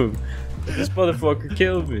room. This motherfucker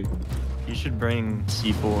killed me. You should bring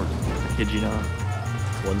C4. Kid you not.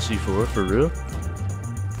 1 C4 for real?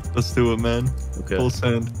 Let's do it, man. Okay. Full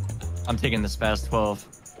send. I'm taking the Spaz 12.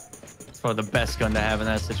 It's probably the best gun to have in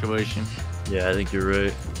that situation. Yeah, I think you're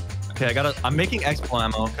right. Okay, I'm making expo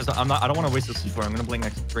ammo because I don't want to waste the C4. I'm gonna bring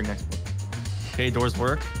expo. Okay, doors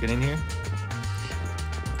work. Get in here.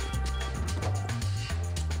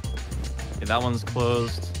 Okay, that one's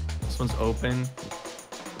closed. This one's open.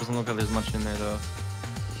 Doesn't look like there's much in there though.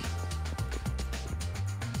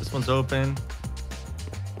 This one's open.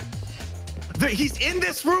 He's in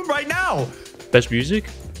this room right now. Best music?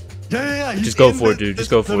 Yeah. Just go for it, dude. Just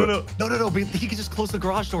go for it. No. But he can just close the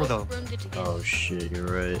garage door though. Oh shit, you're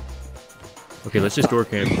right. Okay, let's just door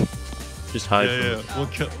camp. Just hide from him. We'll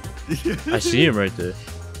kill. I see him right there.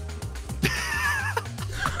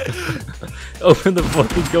 Open the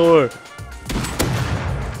fucking door.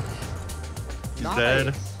 He's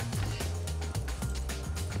dead.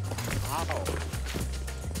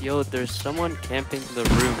 Yo, there's someone camping the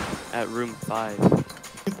room at room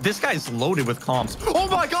 5. This guy's loaded with comps. Oh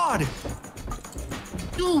my god!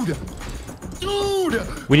 Dude!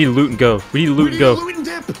 Dude! We need to loot and go. We need to loot and go. Loot and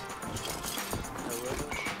dip!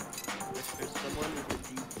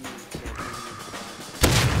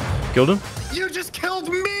 Killed him? You just killed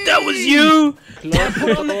me! That was you!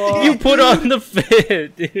 You put on the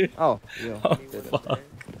fit, dude. Oh, oh fuck.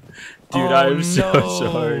 Dude, I am so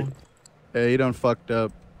sorry. Hey, you done fucked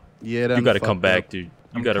up. Yeah, you gotta come back, dude.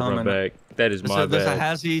 You gotta run coming. back. That is my There's a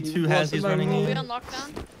bad. two Hazzies running in.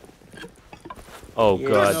 Oh Yeah.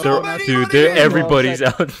 god, So everybody's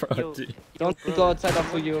out front, dude. Don't go outside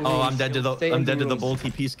after you. Oh, I'm dead to the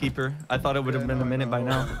bolty peacekeeper. I thought it would have been a minute by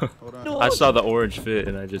now. I saw the orange fit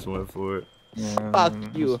and I just went for it. Yeah, Fuck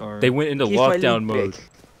you. sorry. They went into He's my lockdown little mode. bitch.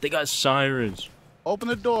 They got sirens. Open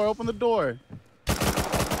the door. Open the door.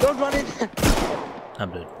 Don't run in.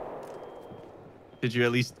 I'm dead. Did you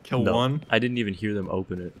at least kill No, one? I didn't even hear them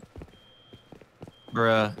open it.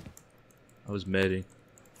 Bruh. I was medding.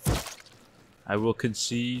 I will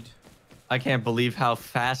concede. I can't believe how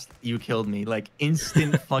fast you killed me. Like,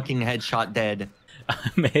 instant fucking headshot dead. I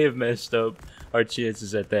may have messed up our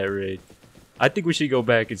chances at that raid. I think we should go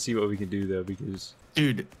back and see what we can do, though, because...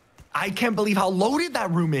 Dude, I can't believe how loaded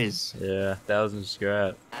that room is. Yeah, 1,000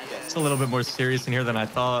 scrap. It's a little bit more serious in here than I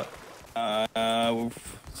thought.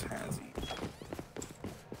 It's Hazzy.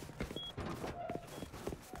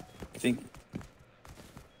 I think...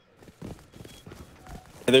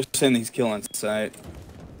 They're saying he's killing site.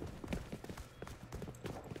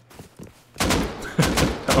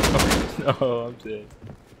 No, I'm dead.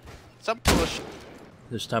 Some bullshit.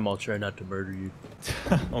 This time I'll try not to murder you.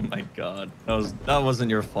 Oh my god. That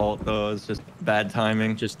wasn't your fault though. It was just bad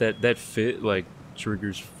timing. Just that fit like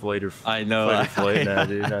triggers flight or I know. flight now,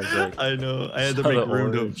 dude. I was like, I know. I had to saw make the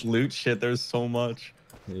room orange. to loot shit. There's so much.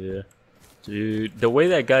 Yeah. Dude, the way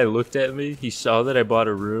that guy looked at me, he saw that I bought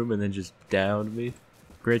a room and then just downed me.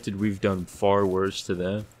 Granted, we've done far worse to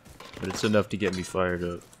them, but it's enough to get me fired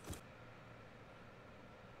up.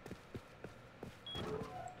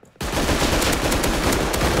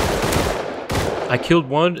 I killed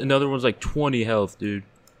one, another one's like 20 health, dude.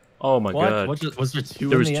 Oh my god. Was there two?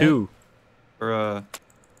 There was in the two. End? Or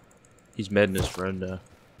He's medding his friend now.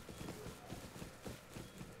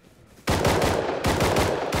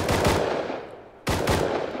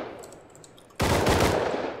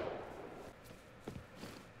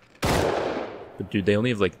 But dude, they only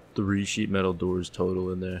have like 3 sheet metal doors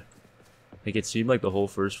total in there. Like it seemed like the whole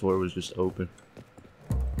first floor was just open.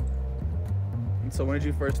 And so when did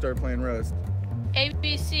you first start playing Rust?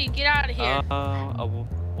 ABC, get out of here. A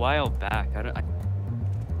while back.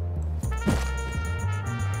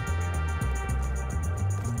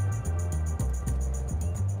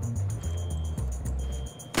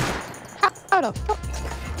 How the fuck?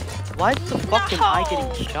 Why the fuck am I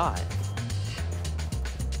getting shot?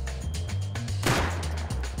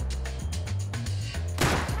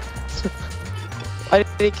 Why did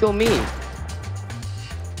they kill me?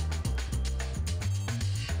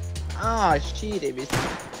 Ah, shit, ABC.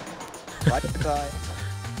 What the guy?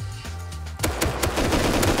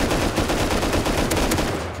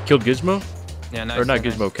 Killed Gizmo? Yeah, nice. Or not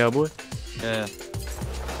nice. Gizmo, Cowboy? Yeah.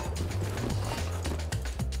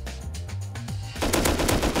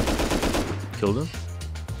 Killed him?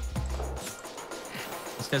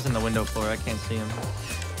 This guy's in the window floor. I can't see him.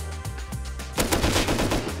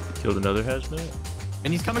 Killed another hazmat?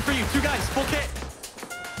 And he's coming for you. 2 guys. Full kit.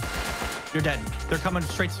 You're dead. They're coming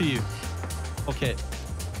straight to you. Full kit.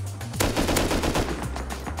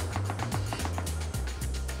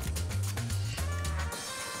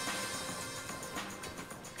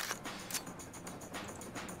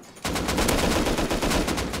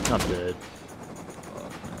 I'm dead.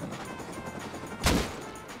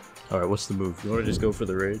 Alright, what's the move? You wanna just go for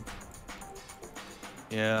the raid?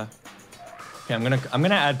 Yeah. Okay, I'm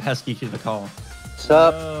gonna add Pesky to the call. What's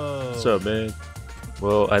up? What's up, man?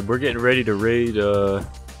 Well, we're getting ready to raid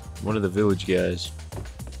one of the village guys.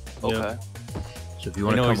 Okay. So if you I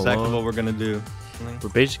want to know come exactly along, what we're gonna do. we're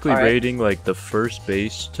basically Alright. raiding like the first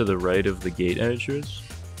base to the right of the gate entrance,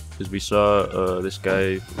 because we saw this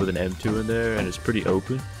guy with an M2 in there, and it's pretty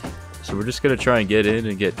open. So we're just gonna try and get in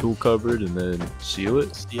and get tool covered, and then seal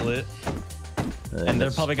it. Steal it. And they're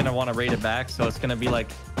that's- probably gonna want to raid it back, so it's gonna be like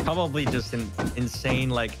probably just an insane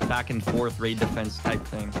like back and forth raid defense type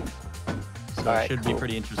thing. So Alright, it should be cool.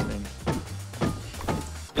 pretty interesting.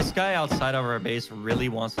 This guy outside of our base really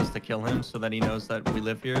wants us to kill him so that he knows that we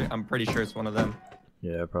live here. I'm pretty sure it's one of them.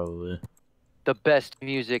 Yeah, probably. The best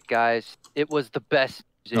music, guys. It was the best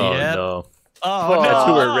music. Oh Yep. no. Oh, That's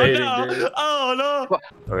who we're no, raiding, no. dude. Oh, no.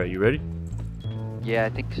 All right, you ready? Yeah, I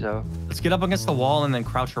think so. Let's get up against the wall and then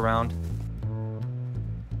crouch around.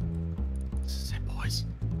 This is it, boys.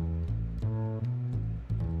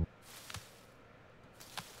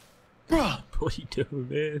 Bruh. What are you doing,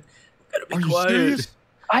 man? Gotta be Are you quiet. serious?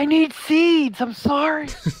 I need seeds. I'm sorry.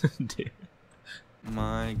 Dude.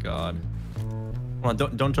 My God. Hold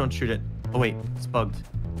on, don't shoot it. Oh wait, it's bugged.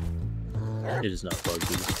 It is not bugged.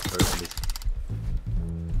 Dude.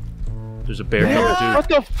 There's a bear Man, coming, what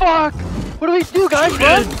the fuck? What do we do, guys?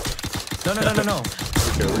 Run! No.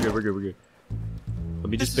 We're good. Let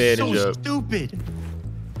me just This is bandage so up. stupid.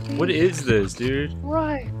 What is this, dude?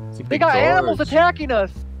 Right. It's like They the got animals guards. attacking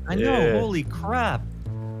us. I know. Yeah. Holy crap.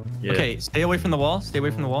 Yeah. Okay, stay away from the wall. Stay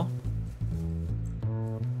away from the wall.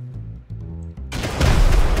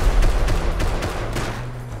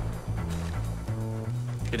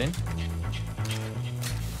 Get in.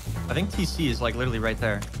 I think TC is like literally right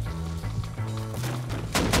there.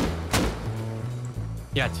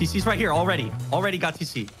 Yeah, TC's right here already. Already got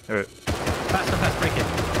TC. All right. Fast, break it.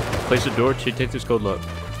 Place a door to take this code lock.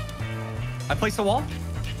 I placed a wall.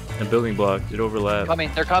 And building block. It overlaps.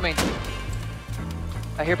 They're coming.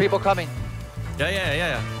 I hear people coming.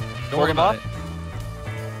 Yeah. Don't Hold worry them about up.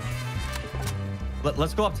 it.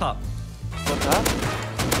 Let's go up top. What's up?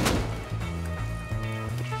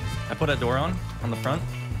 I put a door on the front.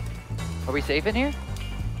 Are we safe in here?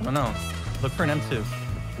 I don't know. Look for an M2.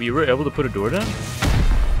 You were able to put a door down?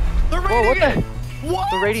 They're Whoa, what raiding the? it! What?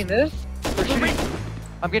 They're raiding this? They're shooting.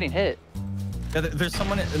 I'm getting hit. Yeah, there's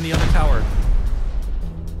someone in the other tower.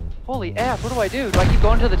 Holy ass, what do I do? Do I keep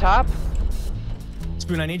going to the top?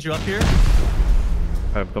 Spoon, I need you up here.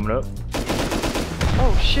 Alright, I'm coming up.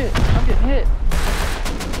 Oh shit, I'm getting hit.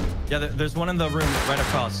 Yeah, there's one in the room right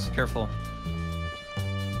across. Careful.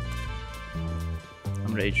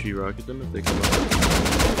 I'm gonna HE rocket them if they come up. Is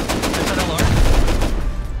that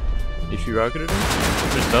LR? HE rocketed them?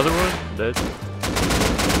 There's another one? Dead.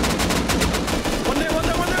 One there.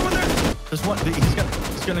 There's one.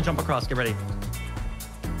 He's gonna jump across. Get ready.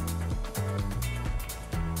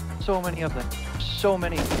 So many of them. So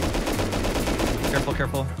many.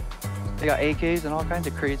 Careful. They got AKs and all kinds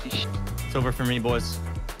of crazy shit. It's over for me, boys.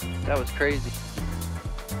 That was crazy.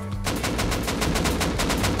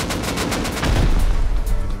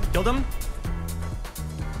 Killed him.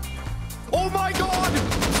 Oh my God!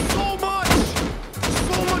 So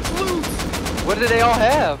much loot. What do they all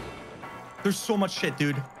have? There's so much shit,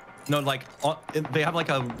 dude. No, like they have like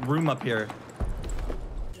a room up here.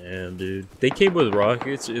 Damn, dude. They came with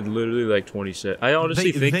rockets in literally like 20 seconds. I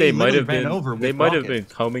honestly think they they might have literally ran been. over They with might have rockets.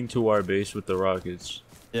 been coming to our base with the rockets,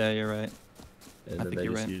 Yeah, you're right. and I then think they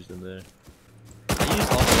you're just right. used them there. I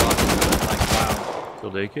used all the rockets. Like, wow.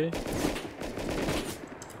 Killed AK?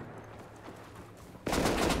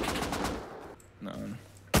 No.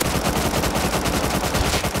 Do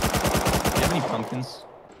you have any pumpkins?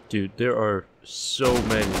 Dude, there are so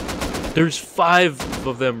many. There's 5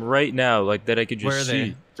 of them right now, like that I could just Where are see.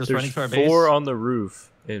 they? Just There's running to our 4 base? on the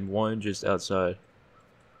roof and 1 just outside.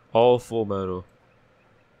 All full metal.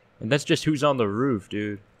 And that's just who's on the roof,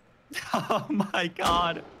 dude. Oh my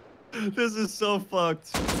God. This is so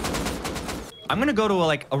fucked. I'm gonna go to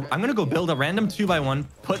I'm gonna go build a random 2x1,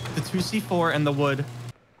 put the 2 C4 and the wood.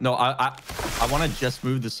 No, I want to just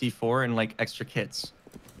move the C4 and like extra kits.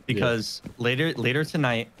 Because later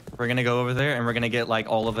tonight, we're gonna go over there and we're gonna get like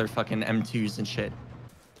all of their fucking M2s and shit.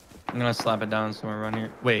 I'm gonna slap it down somewhere around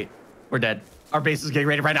here. Wait, we're dead. Our base is getting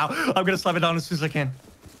raided right now. I'm gonna slap it down as soon as I can.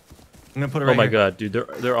 I'm gonna put it right Oh my here. God, dude,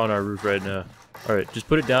 they're on our roof right now. All right, just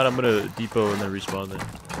put it down. I'm gonna depot and then respawn there.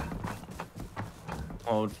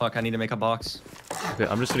 Oh fuck, I need to make a box. Okay,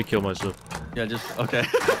 I'm just gonna kill myself. Yeah, just okay.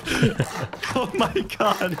 Oh my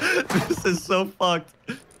God, this is so fucked.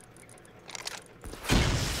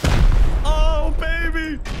 Oh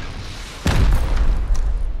baby.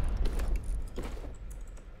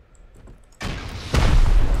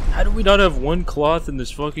 How do we not have 1 cloth in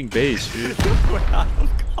this fucking base, dude? We're out of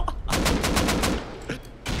cloth.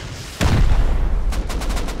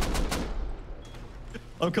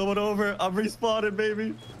 I'm coming over. I'm respawning,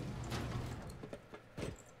 baby.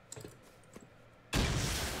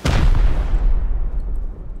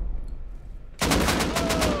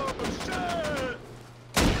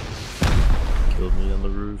 Killed me on the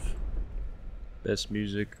roof. Best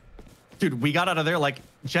music. Dude, we got out of there like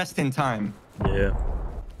just in time. Yeah.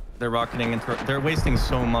 They're rocketing into. They're wasting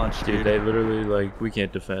so much, Dude, dude. they literally, like, we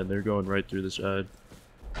can't defend. They're going right through the side.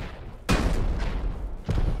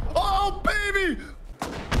 Oh baby!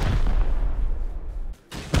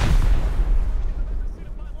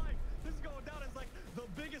 This is going down as like the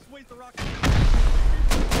biggest waste of rockets.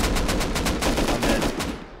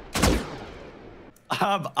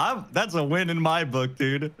 That's a win in my book,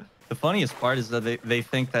 dude. The funniest part is that they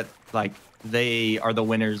think that like they are the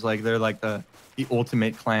winners, like they're like the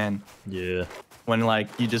ultimate clan. Yeah. When like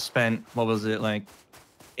you just spent, what was it, like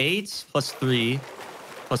 8 plus 3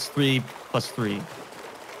 plus 3 plus 3.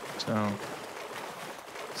 So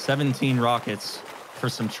 17 rockets for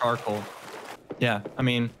some charcoal. Yeah, I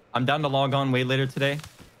mean, I'm down to log on way later today.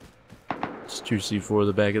 It's 2C4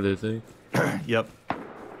 the back of the thing. Yep.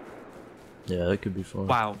 Yeah, that could be fun.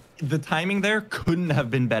 Wow, the timing there couldn't have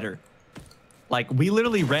been better. Like, we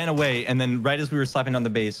literally ran away, and then right as we were slapping on the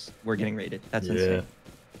base, we're getting raided. That's insane.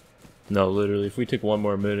 No, literally, if we took one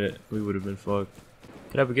more minute, we would have been fucked.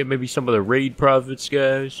 Can I get maybe some of the raid profits,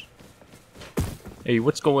 guys? Hey,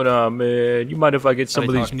 what's going on, man? You mind if I get some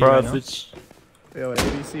of these profits? Yo,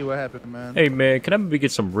 ABC, what happened, man? Hey, man, can I maybe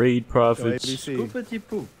get some raid profits? Yo,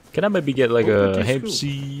 ABC. Can I maybe get like a hemp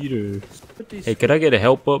seed or... Hey, can I get a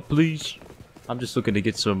help up, please? I'm just looking to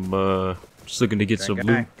get some, loot.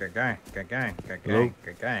 Hello?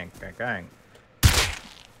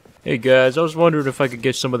 Hey guys, I was wondering if I could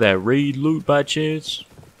get some of that raid loot by chance.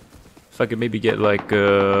 If I could maybe get like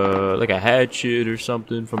a hatchet or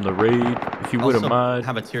something from the raid, if you wouldn't mind.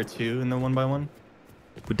 Have a tier 2 in the 1x1.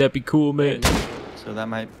 Would that be cool, man? So that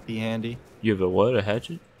might be handy. You have a what? A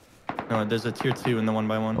hatchet? No, there's a tier 2 in the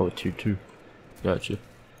 1x1. Oh, tier 2. Gotcha.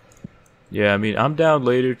 Yeah, I mean, I'm down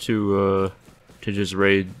later to just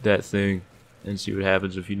raid that thing and see what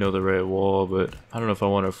happens if you know the right wall, but I don't know if I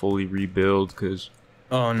want to fully rebuild, because...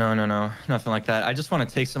 Oh, no. Nothing like that. I just want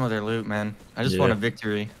to take some of their loot, man. I just want a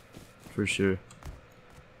victory. For sure.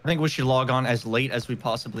 I think we should log on as late as we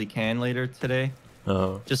possibly can later today.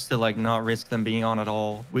 Just to, like, not risk them being on at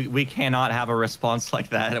all. We cannot have a response like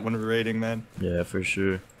that when we're raiding, man. Yeah, for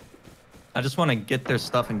sure. I just want to get their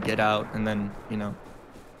stuff and get out, and then, you know,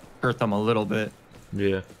 hurt them a little bit.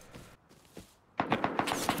 Yeah.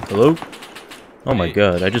 Hello? Oh my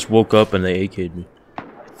god, I just woke up and they AK'd me. I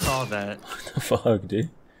saw that. What the fuck, dude?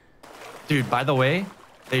 Dude, by the way,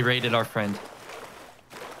 they raided our friend.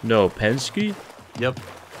 No, Penske? Yep.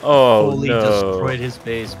 Oh, Fully no. destroyed his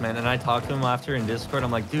base, man. And I talked to him after in Discord.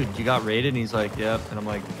 I'm like, dude, you got raided? And he's like, yep. And I'm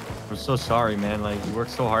like, I'm so sorry, man. Like, you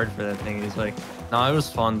worked so hard for that thing. And he's like, no, it was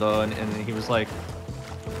fun, though. And he was like,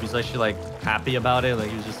 he's actually, like, happy about it. Like,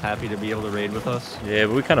 he was just happy to be able to raid with us. Yeah,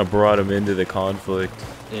 but we kind of brought him into the conflict.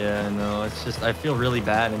 Yeah, no, it's just, I feel really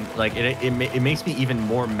bad. And, like, it makes me even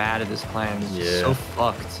more mad at this clan. It's just so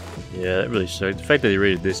fucked. Yeah, that really sucked. The fact that they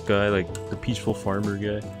raided this guy, like, the peaceful farmer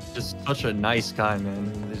guy. Just such a nice guy,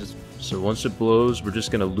 man. They just... So once it blows, we're just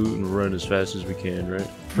gonna loot and run as fast as we can, right?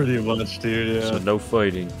 Pretty much, dude, yeah. So no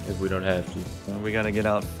fighting if we don't have to. We gotta get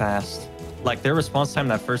out fast. Like, their response time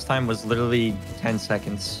that first time was literally 10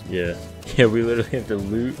 seconds. Yeah. Yeah, we literally have to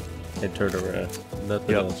loot and turn around.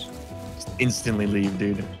 Nothing else. Just instantly leave,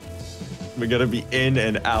 dude. We gotta be in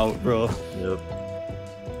and out, bro. Yep.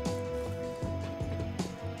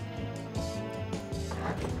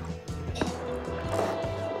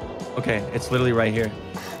 Okay, it's literally right here.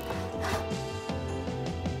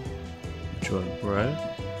 Which one? Right?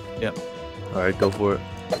 Yep. Alright, go for it.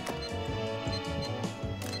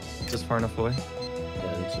 Is this far enough away? Yeah,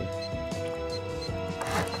 I think so.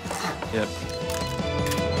 Yep.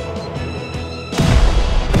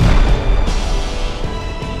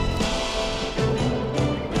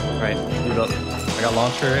 Alright, loot up. I got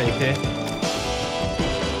launcher, AK.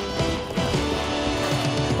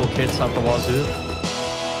 Full kits off the wazoo.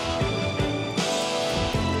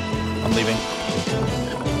 I'm leaving.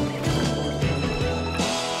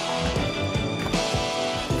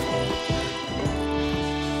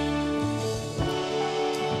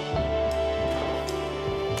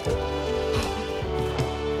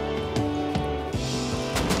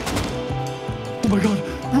 Oh my god,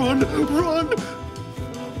 run!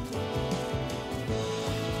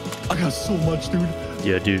 I got so much, dude.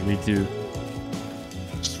 Yeah, dude, me too.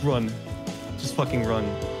 Just run. Just fucking run.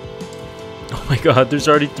 Oh my god, there's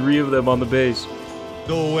already 3 of them on the base.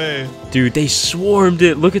 No way. Dude, they swarmed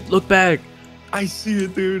it. Look back. I see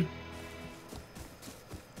it, dude.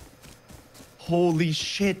 Holy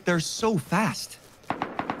shit, they're so fast.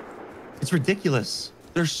 It's ridiculous.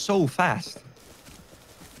 They're so fast.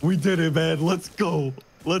 We did it, man. Let's go.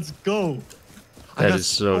 Let's go. That is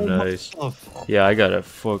so nice. Yeah, I got a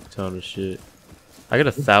fuck ton of shit. I got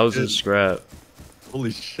 1,000 scrap.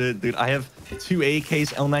 Holy shit, dude. I have 2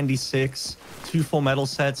 AKs, L96, 2 full metal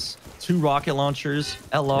sets, 2 rocket launchers,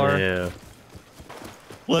 LR. Yeah.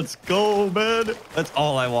 Let's go, man. That's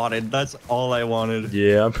all I wanted. That's all I wanted.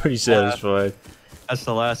 Yeah, I'm pretty satisfied. That's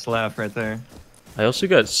the last laugh right there. I also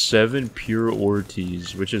got 7 pure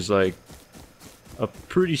Ortiz, which is like a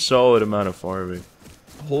pretty solid amount of farming.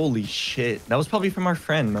 Holy shit. That was probably from our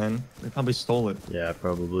friend, man. They probably stole it. Yeah,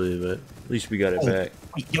 probably, but at least we got it back.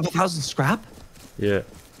 Wait, you have 1,000 scrap? Yeah.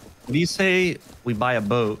 What do you say we buy a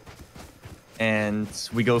boat and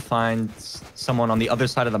we go find someone on the other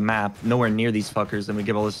side of the map, nowhere near these fuckers, and we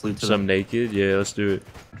give all this loot to them? Some naked? Yeah, let's do it.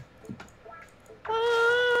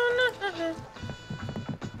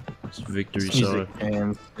 It's victory song.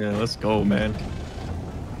 Yeah, let's go, man.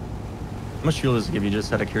 How much fuel does it give you,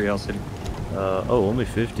 just out of curiosity? Oh, only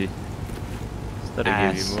 50. Thought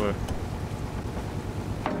I gave you more.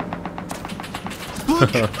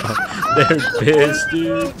 They're pissed,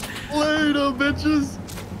 dude. Later, bitches.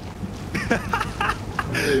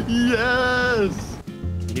 Yes.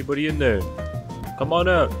 Anybody in there? Come on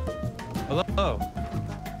out. Hello.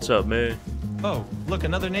 What's up, man? Oh, look,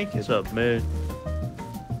 another naked. What's up, man?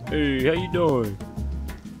 Hey, how you doing?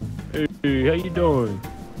 Hey, how you doing?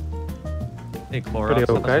 Hey, Clorox,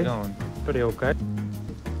 Pretty okay. how's it going? Pretty okay.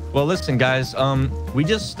 Well, listen, guys. We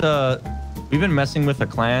just we've been messing with a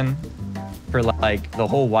clan for like the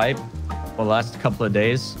whole wipe, well, the last couple of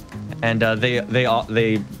days, and they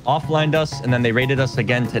offlined us, and then they raided us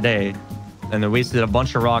again today, and they wasted a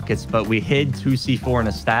bunch of rockets. But we hid 2C4 in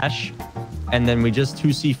a stash, and then we just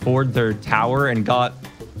 2C4'd their tower and got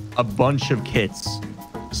a bunch of kits.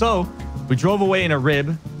 So we drove away in a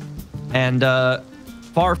rib, and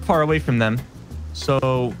far away from them.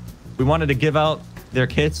 So we wanted to give out their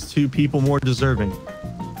kits to people more deserving.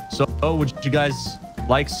 So would you guys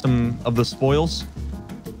like some of the spoils?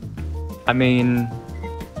 I mean,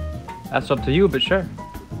 that's up to you, but sure.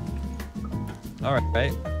 All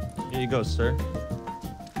right. Here you go, sir.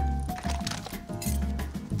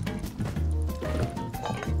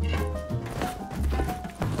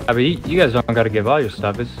 I mean, you guys don't gotta give all your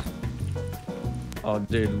stuff. It's... Oh,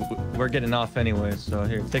 dude, we're getting off anyway. So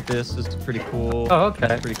here, take this. This is pretty cool. Oh, okay.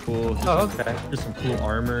 That's pretty cool. Okay. Here's some cool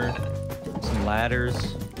armor, some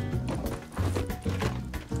ladders.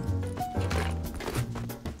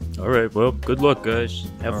 All right, well, good luck, guys.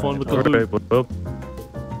 Have fun with the loot. Well.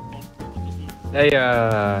 Hey,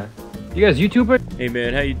 you guys YouTuber? Hey,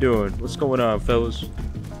 man, how you doing? What's going on, fellas?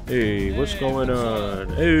 Hey, what's going on?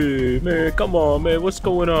 Hey, man, come on, man. What's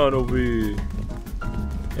going on over here?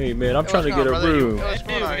 Hey, man, I'm trying to get a room. Hey,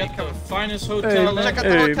 we got the finest hotel.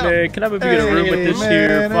 Hey, man, can I maybe get a room at this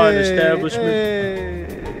here fine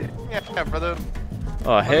establishment? Yeah, brother.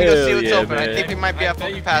 Oh, hell Let me go see what's yeah, open. man. I think we might be at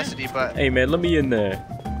full capacity, but... Hey, man, let me in there.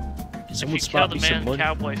 If you kill the man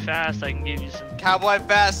Cowboy Fast, I can give you some. Cowboy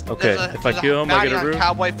Fast. Okay, if I kill him, I get a room?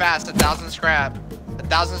 Cowboy Fast, 1,000 scrap.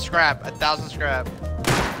 1,000 scrap. 1,000 scrap.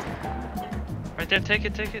 Right there, take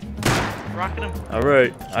it. Rocking him. All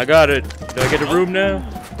right, I got it. Do I get a room now?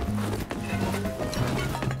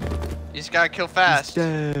 You just gotta kill fast. He's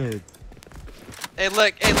dead. Hey,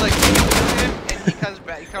 look. And he comes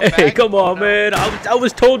back. Hey, come on, man. I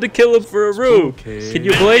was told to kill him for a room. Can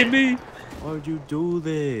you blame me? Why'd you do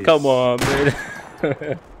this? Come on, man.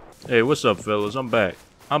 Hey, what's up, fellas? I'm back.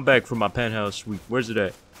 I'm back from my penthouse suite. Where's it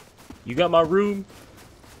at? You got my room?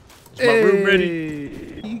 Is my room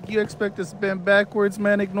ready? You expect us to bend backwards,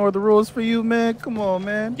 man? Ignore the rules for you, man? Come on,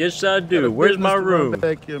 man. Yes, I do. Where's my room?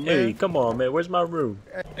 Back here, man. Hey, come on, man. Where's my room?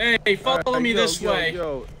 Hey, follow me this way.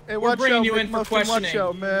 Hey, we're bringing out, you in for questioning. Watch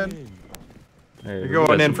out, man. Hey, You're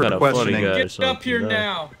going in for questioning. Get up here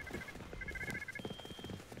now.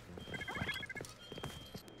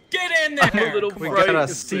 Get in there! We got a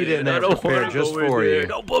seat in there prepared just for you.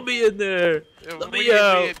 Don't put me in there. Let me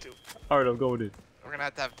out. All right, I'm going in. We're gonna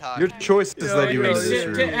have to have time. Your choice is that you in this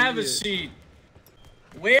room. Have a seat.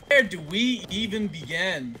 Where do we even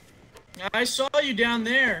begin? I saw you down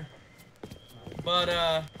there,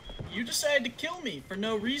 but you decided to kill me for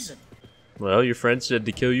no reason. Well, your friend said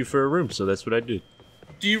to kill you for a room, so that's what I did.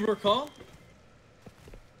 Do you recall?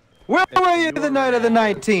 Where were you the night of the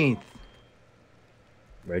 19th?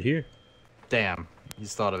 Right here. Damn,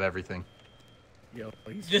 he's thought of everything. Yo,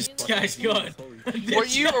 this guy's good. Were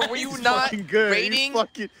you not raiding our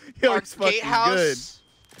gatehouse?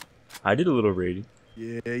 I did a little raiding.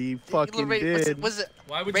 Yeah, you fucking did. Was it?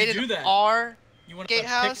 Why would you do that? Our you want to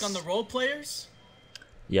gatehouse? pick on the role players?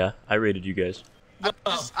 Yeah, I raided you guys.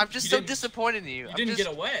 I'm just so disappointed in you. You didn't get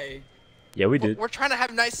away. Yeah, we did. We're trying to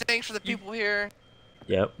have nice things for the people here.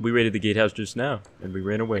 Yeah, we raided the gatehouse just now, and we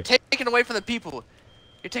ran away. Taken away from the people.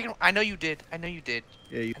 You're taking. I know you did. I know you did.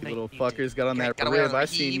 Yeah, you little fuckers got on that rib. I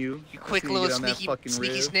seen you. You quick little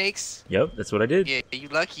sneaky snakes. Yep, that's what I did. Yeah, you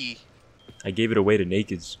lucky. I gave it away to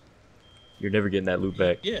nakeds. You're never getting that loot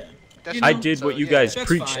back. Yeah. I did what you guys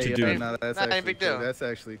preached to do. No, that's not a actually big deal. cool. That's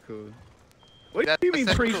actually cool. What do you mean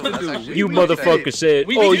preached to do? You motherfucker said,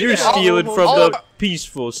 "Oh, you're stealing from the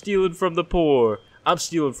peaceful, stealing from the poor. I'm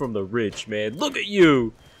stealing from the rich, man. Look at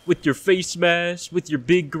you! With your face mask, with your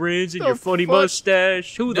big grins, and your funny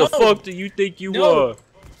mustache. Who the fuck do you think you are?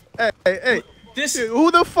 Hey. Who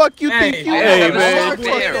the fuck you think you are? Hey, man.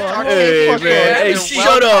 Hey,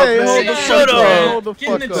 shut up, man. Shut up. Hold the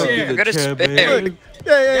fuck up.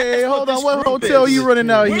 Hey, hold on. What hotel you running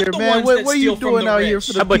out here, man? What you doing out here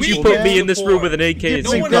for the How about you put me in this room with an AK and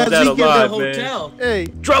see who comes out alive, man? Hey.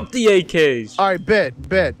 Drop the AKs. All right, bet.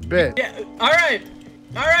 Yeah,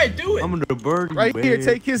 alright, do it. I'm gonna burn you, Right here,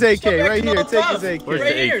 take his AK. Right here, take his AK. Where's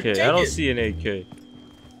the AK? I don't see an AK.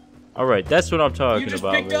 Alright, that's what I'm talking You just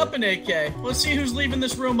about, picked up an AK. Let's see who's leaving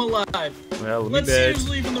this room alive. Well, Let's see who's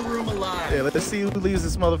leaving the room alive. Yeah, let's see who leaves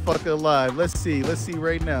this motherfucker alive. Let's see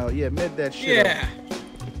right now. Yeah, med that shit up.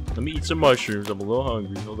 Let me eat some mushrooms. I'm a little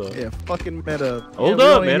hungry. Hold on. Yeah, fucking med up. Hold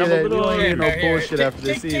up, man. I'm a little hungry. hungry. No bullshit after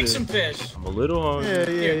this either. Take some fish. I'm a little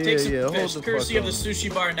hungry. Here, take some Hold fish, the courtesy fuck of the on.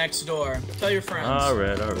 sushi bar next door. Tell your friends.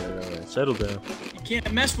 Alright. Settle down. You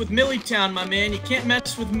can't mess with Millitown, my man. You can't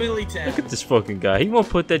mess with Millitown. Look at this fucking guy. He won't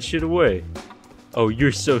put that shit away. Oh,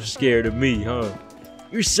 you're so scared of me, huh?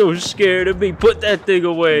 You're so scared of me. Put that thing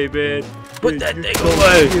away, man. Put that thing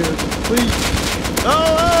away.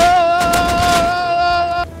 Please.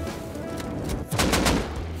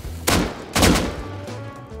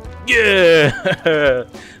 Yeah.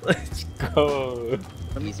 Let's go.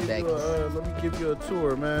 Let me give you a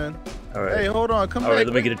tour, man. All right. Hey, hold on. Come back. All right,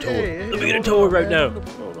 let me get a tour. Let me get a tour right now.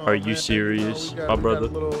 Are you serious, my brother?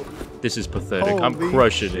 This is pathetic. I'm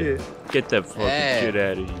crushing it. Get that fucking shit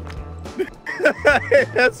out of here.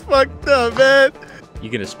 That's fucked up, man. You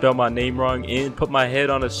gonna spell my name wrong and put my head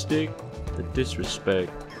on a stick? The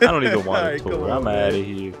disrespect. I don't even want a tour. I'm out of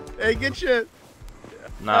here. Hey, get your.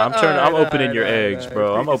 Nah, I'm opening your eggs,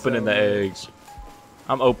 bro. I'm opening the eggs.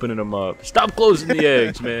 I'm opening them up. Stop closing the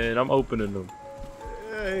eggs, man. I'm opening them.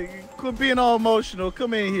 Hey, quit being all emotional.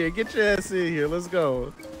 Come in here. Get your ass in here. Let's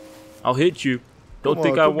go. I'll hit you. Don't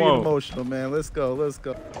think I Quit being won't. emotional, man. Let's go.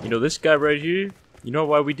 You know this guy right here? You know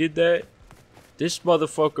why we did that? This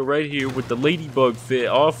motherfucker right here with the ladybug fit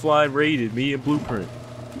offline raided me and Blueprint.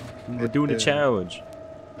 We're doing a challenge.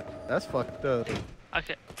 That's fucked up.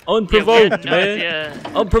 Okay. Unprovoked, Yeah, man.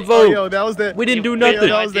 Unprovoked. Oh, yo, that was the. We didn't do nothing.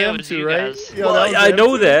 That was them two, right? Yo, Well, that was I them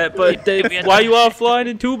know two. that, but why you offline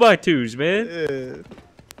in 2x2s, man? Yeah.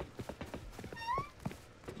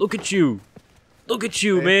 Look at you. Look at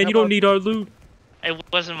you, Hey, man. how You don't about- need our loot. It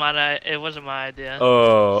wasn't my idea.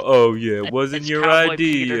 Oh yeah, it wasn't It's your Cowboy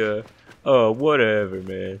idea. Peter. Oh, whatever,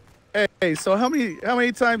 man. Hey, so how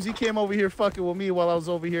many times you came over here fucking with me while I was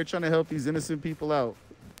over here trying to help these innocent people out?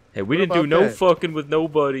 Hey, we What didn't do about no that? fucking with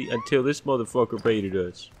nobody until this motherfucker raided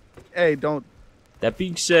us. Hey, don't. That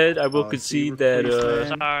being said, I will concede that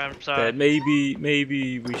I'm sorry. that maybe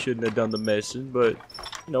we shouldn't have done the messing, but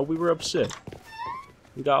you know we were upset.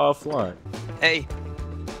 We got offline. Hey,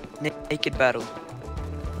 naked battle.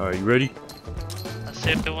 All right, you ready? Let's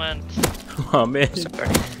see if it wins. Oh man.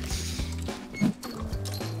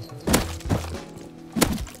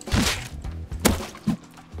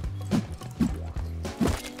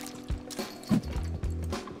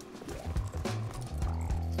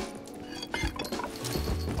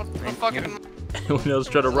 Fucking Anyone else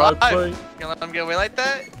try to rock play? You gonna let him get away like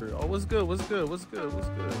that? Oh, what's good? Hey,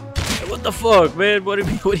 what the fuck, man? What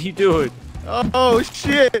are you doing? Oh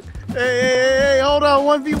shit! Hey, hold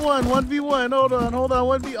on, 1v1, 1v1. Hold on,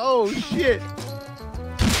 1v. Oh shit!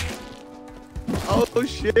 Oh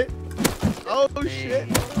shit! Oh shit!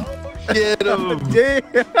 Get him! Damn!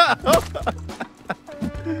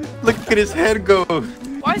 Look at his head go.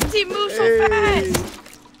 Why does he move so fast?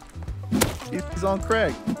 He's on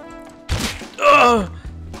crack. Oh!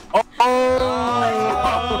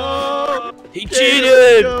 He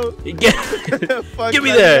cheated! He Give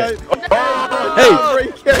me that!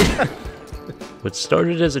 Hey! What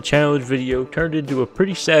started as a challenge video turned into a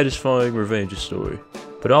pretty satisfying revenge story.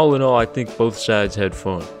 But all in all, I think both sides had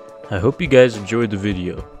fun. I hope you guys enjoyed the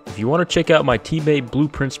video. If you want to check out my teammate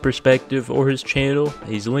Blueprint's perspective or his channel,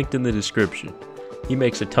 he's linked in the description. He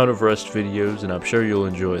makes a ton of Rust videos and I'm sure you'll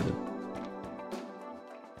enjoy them.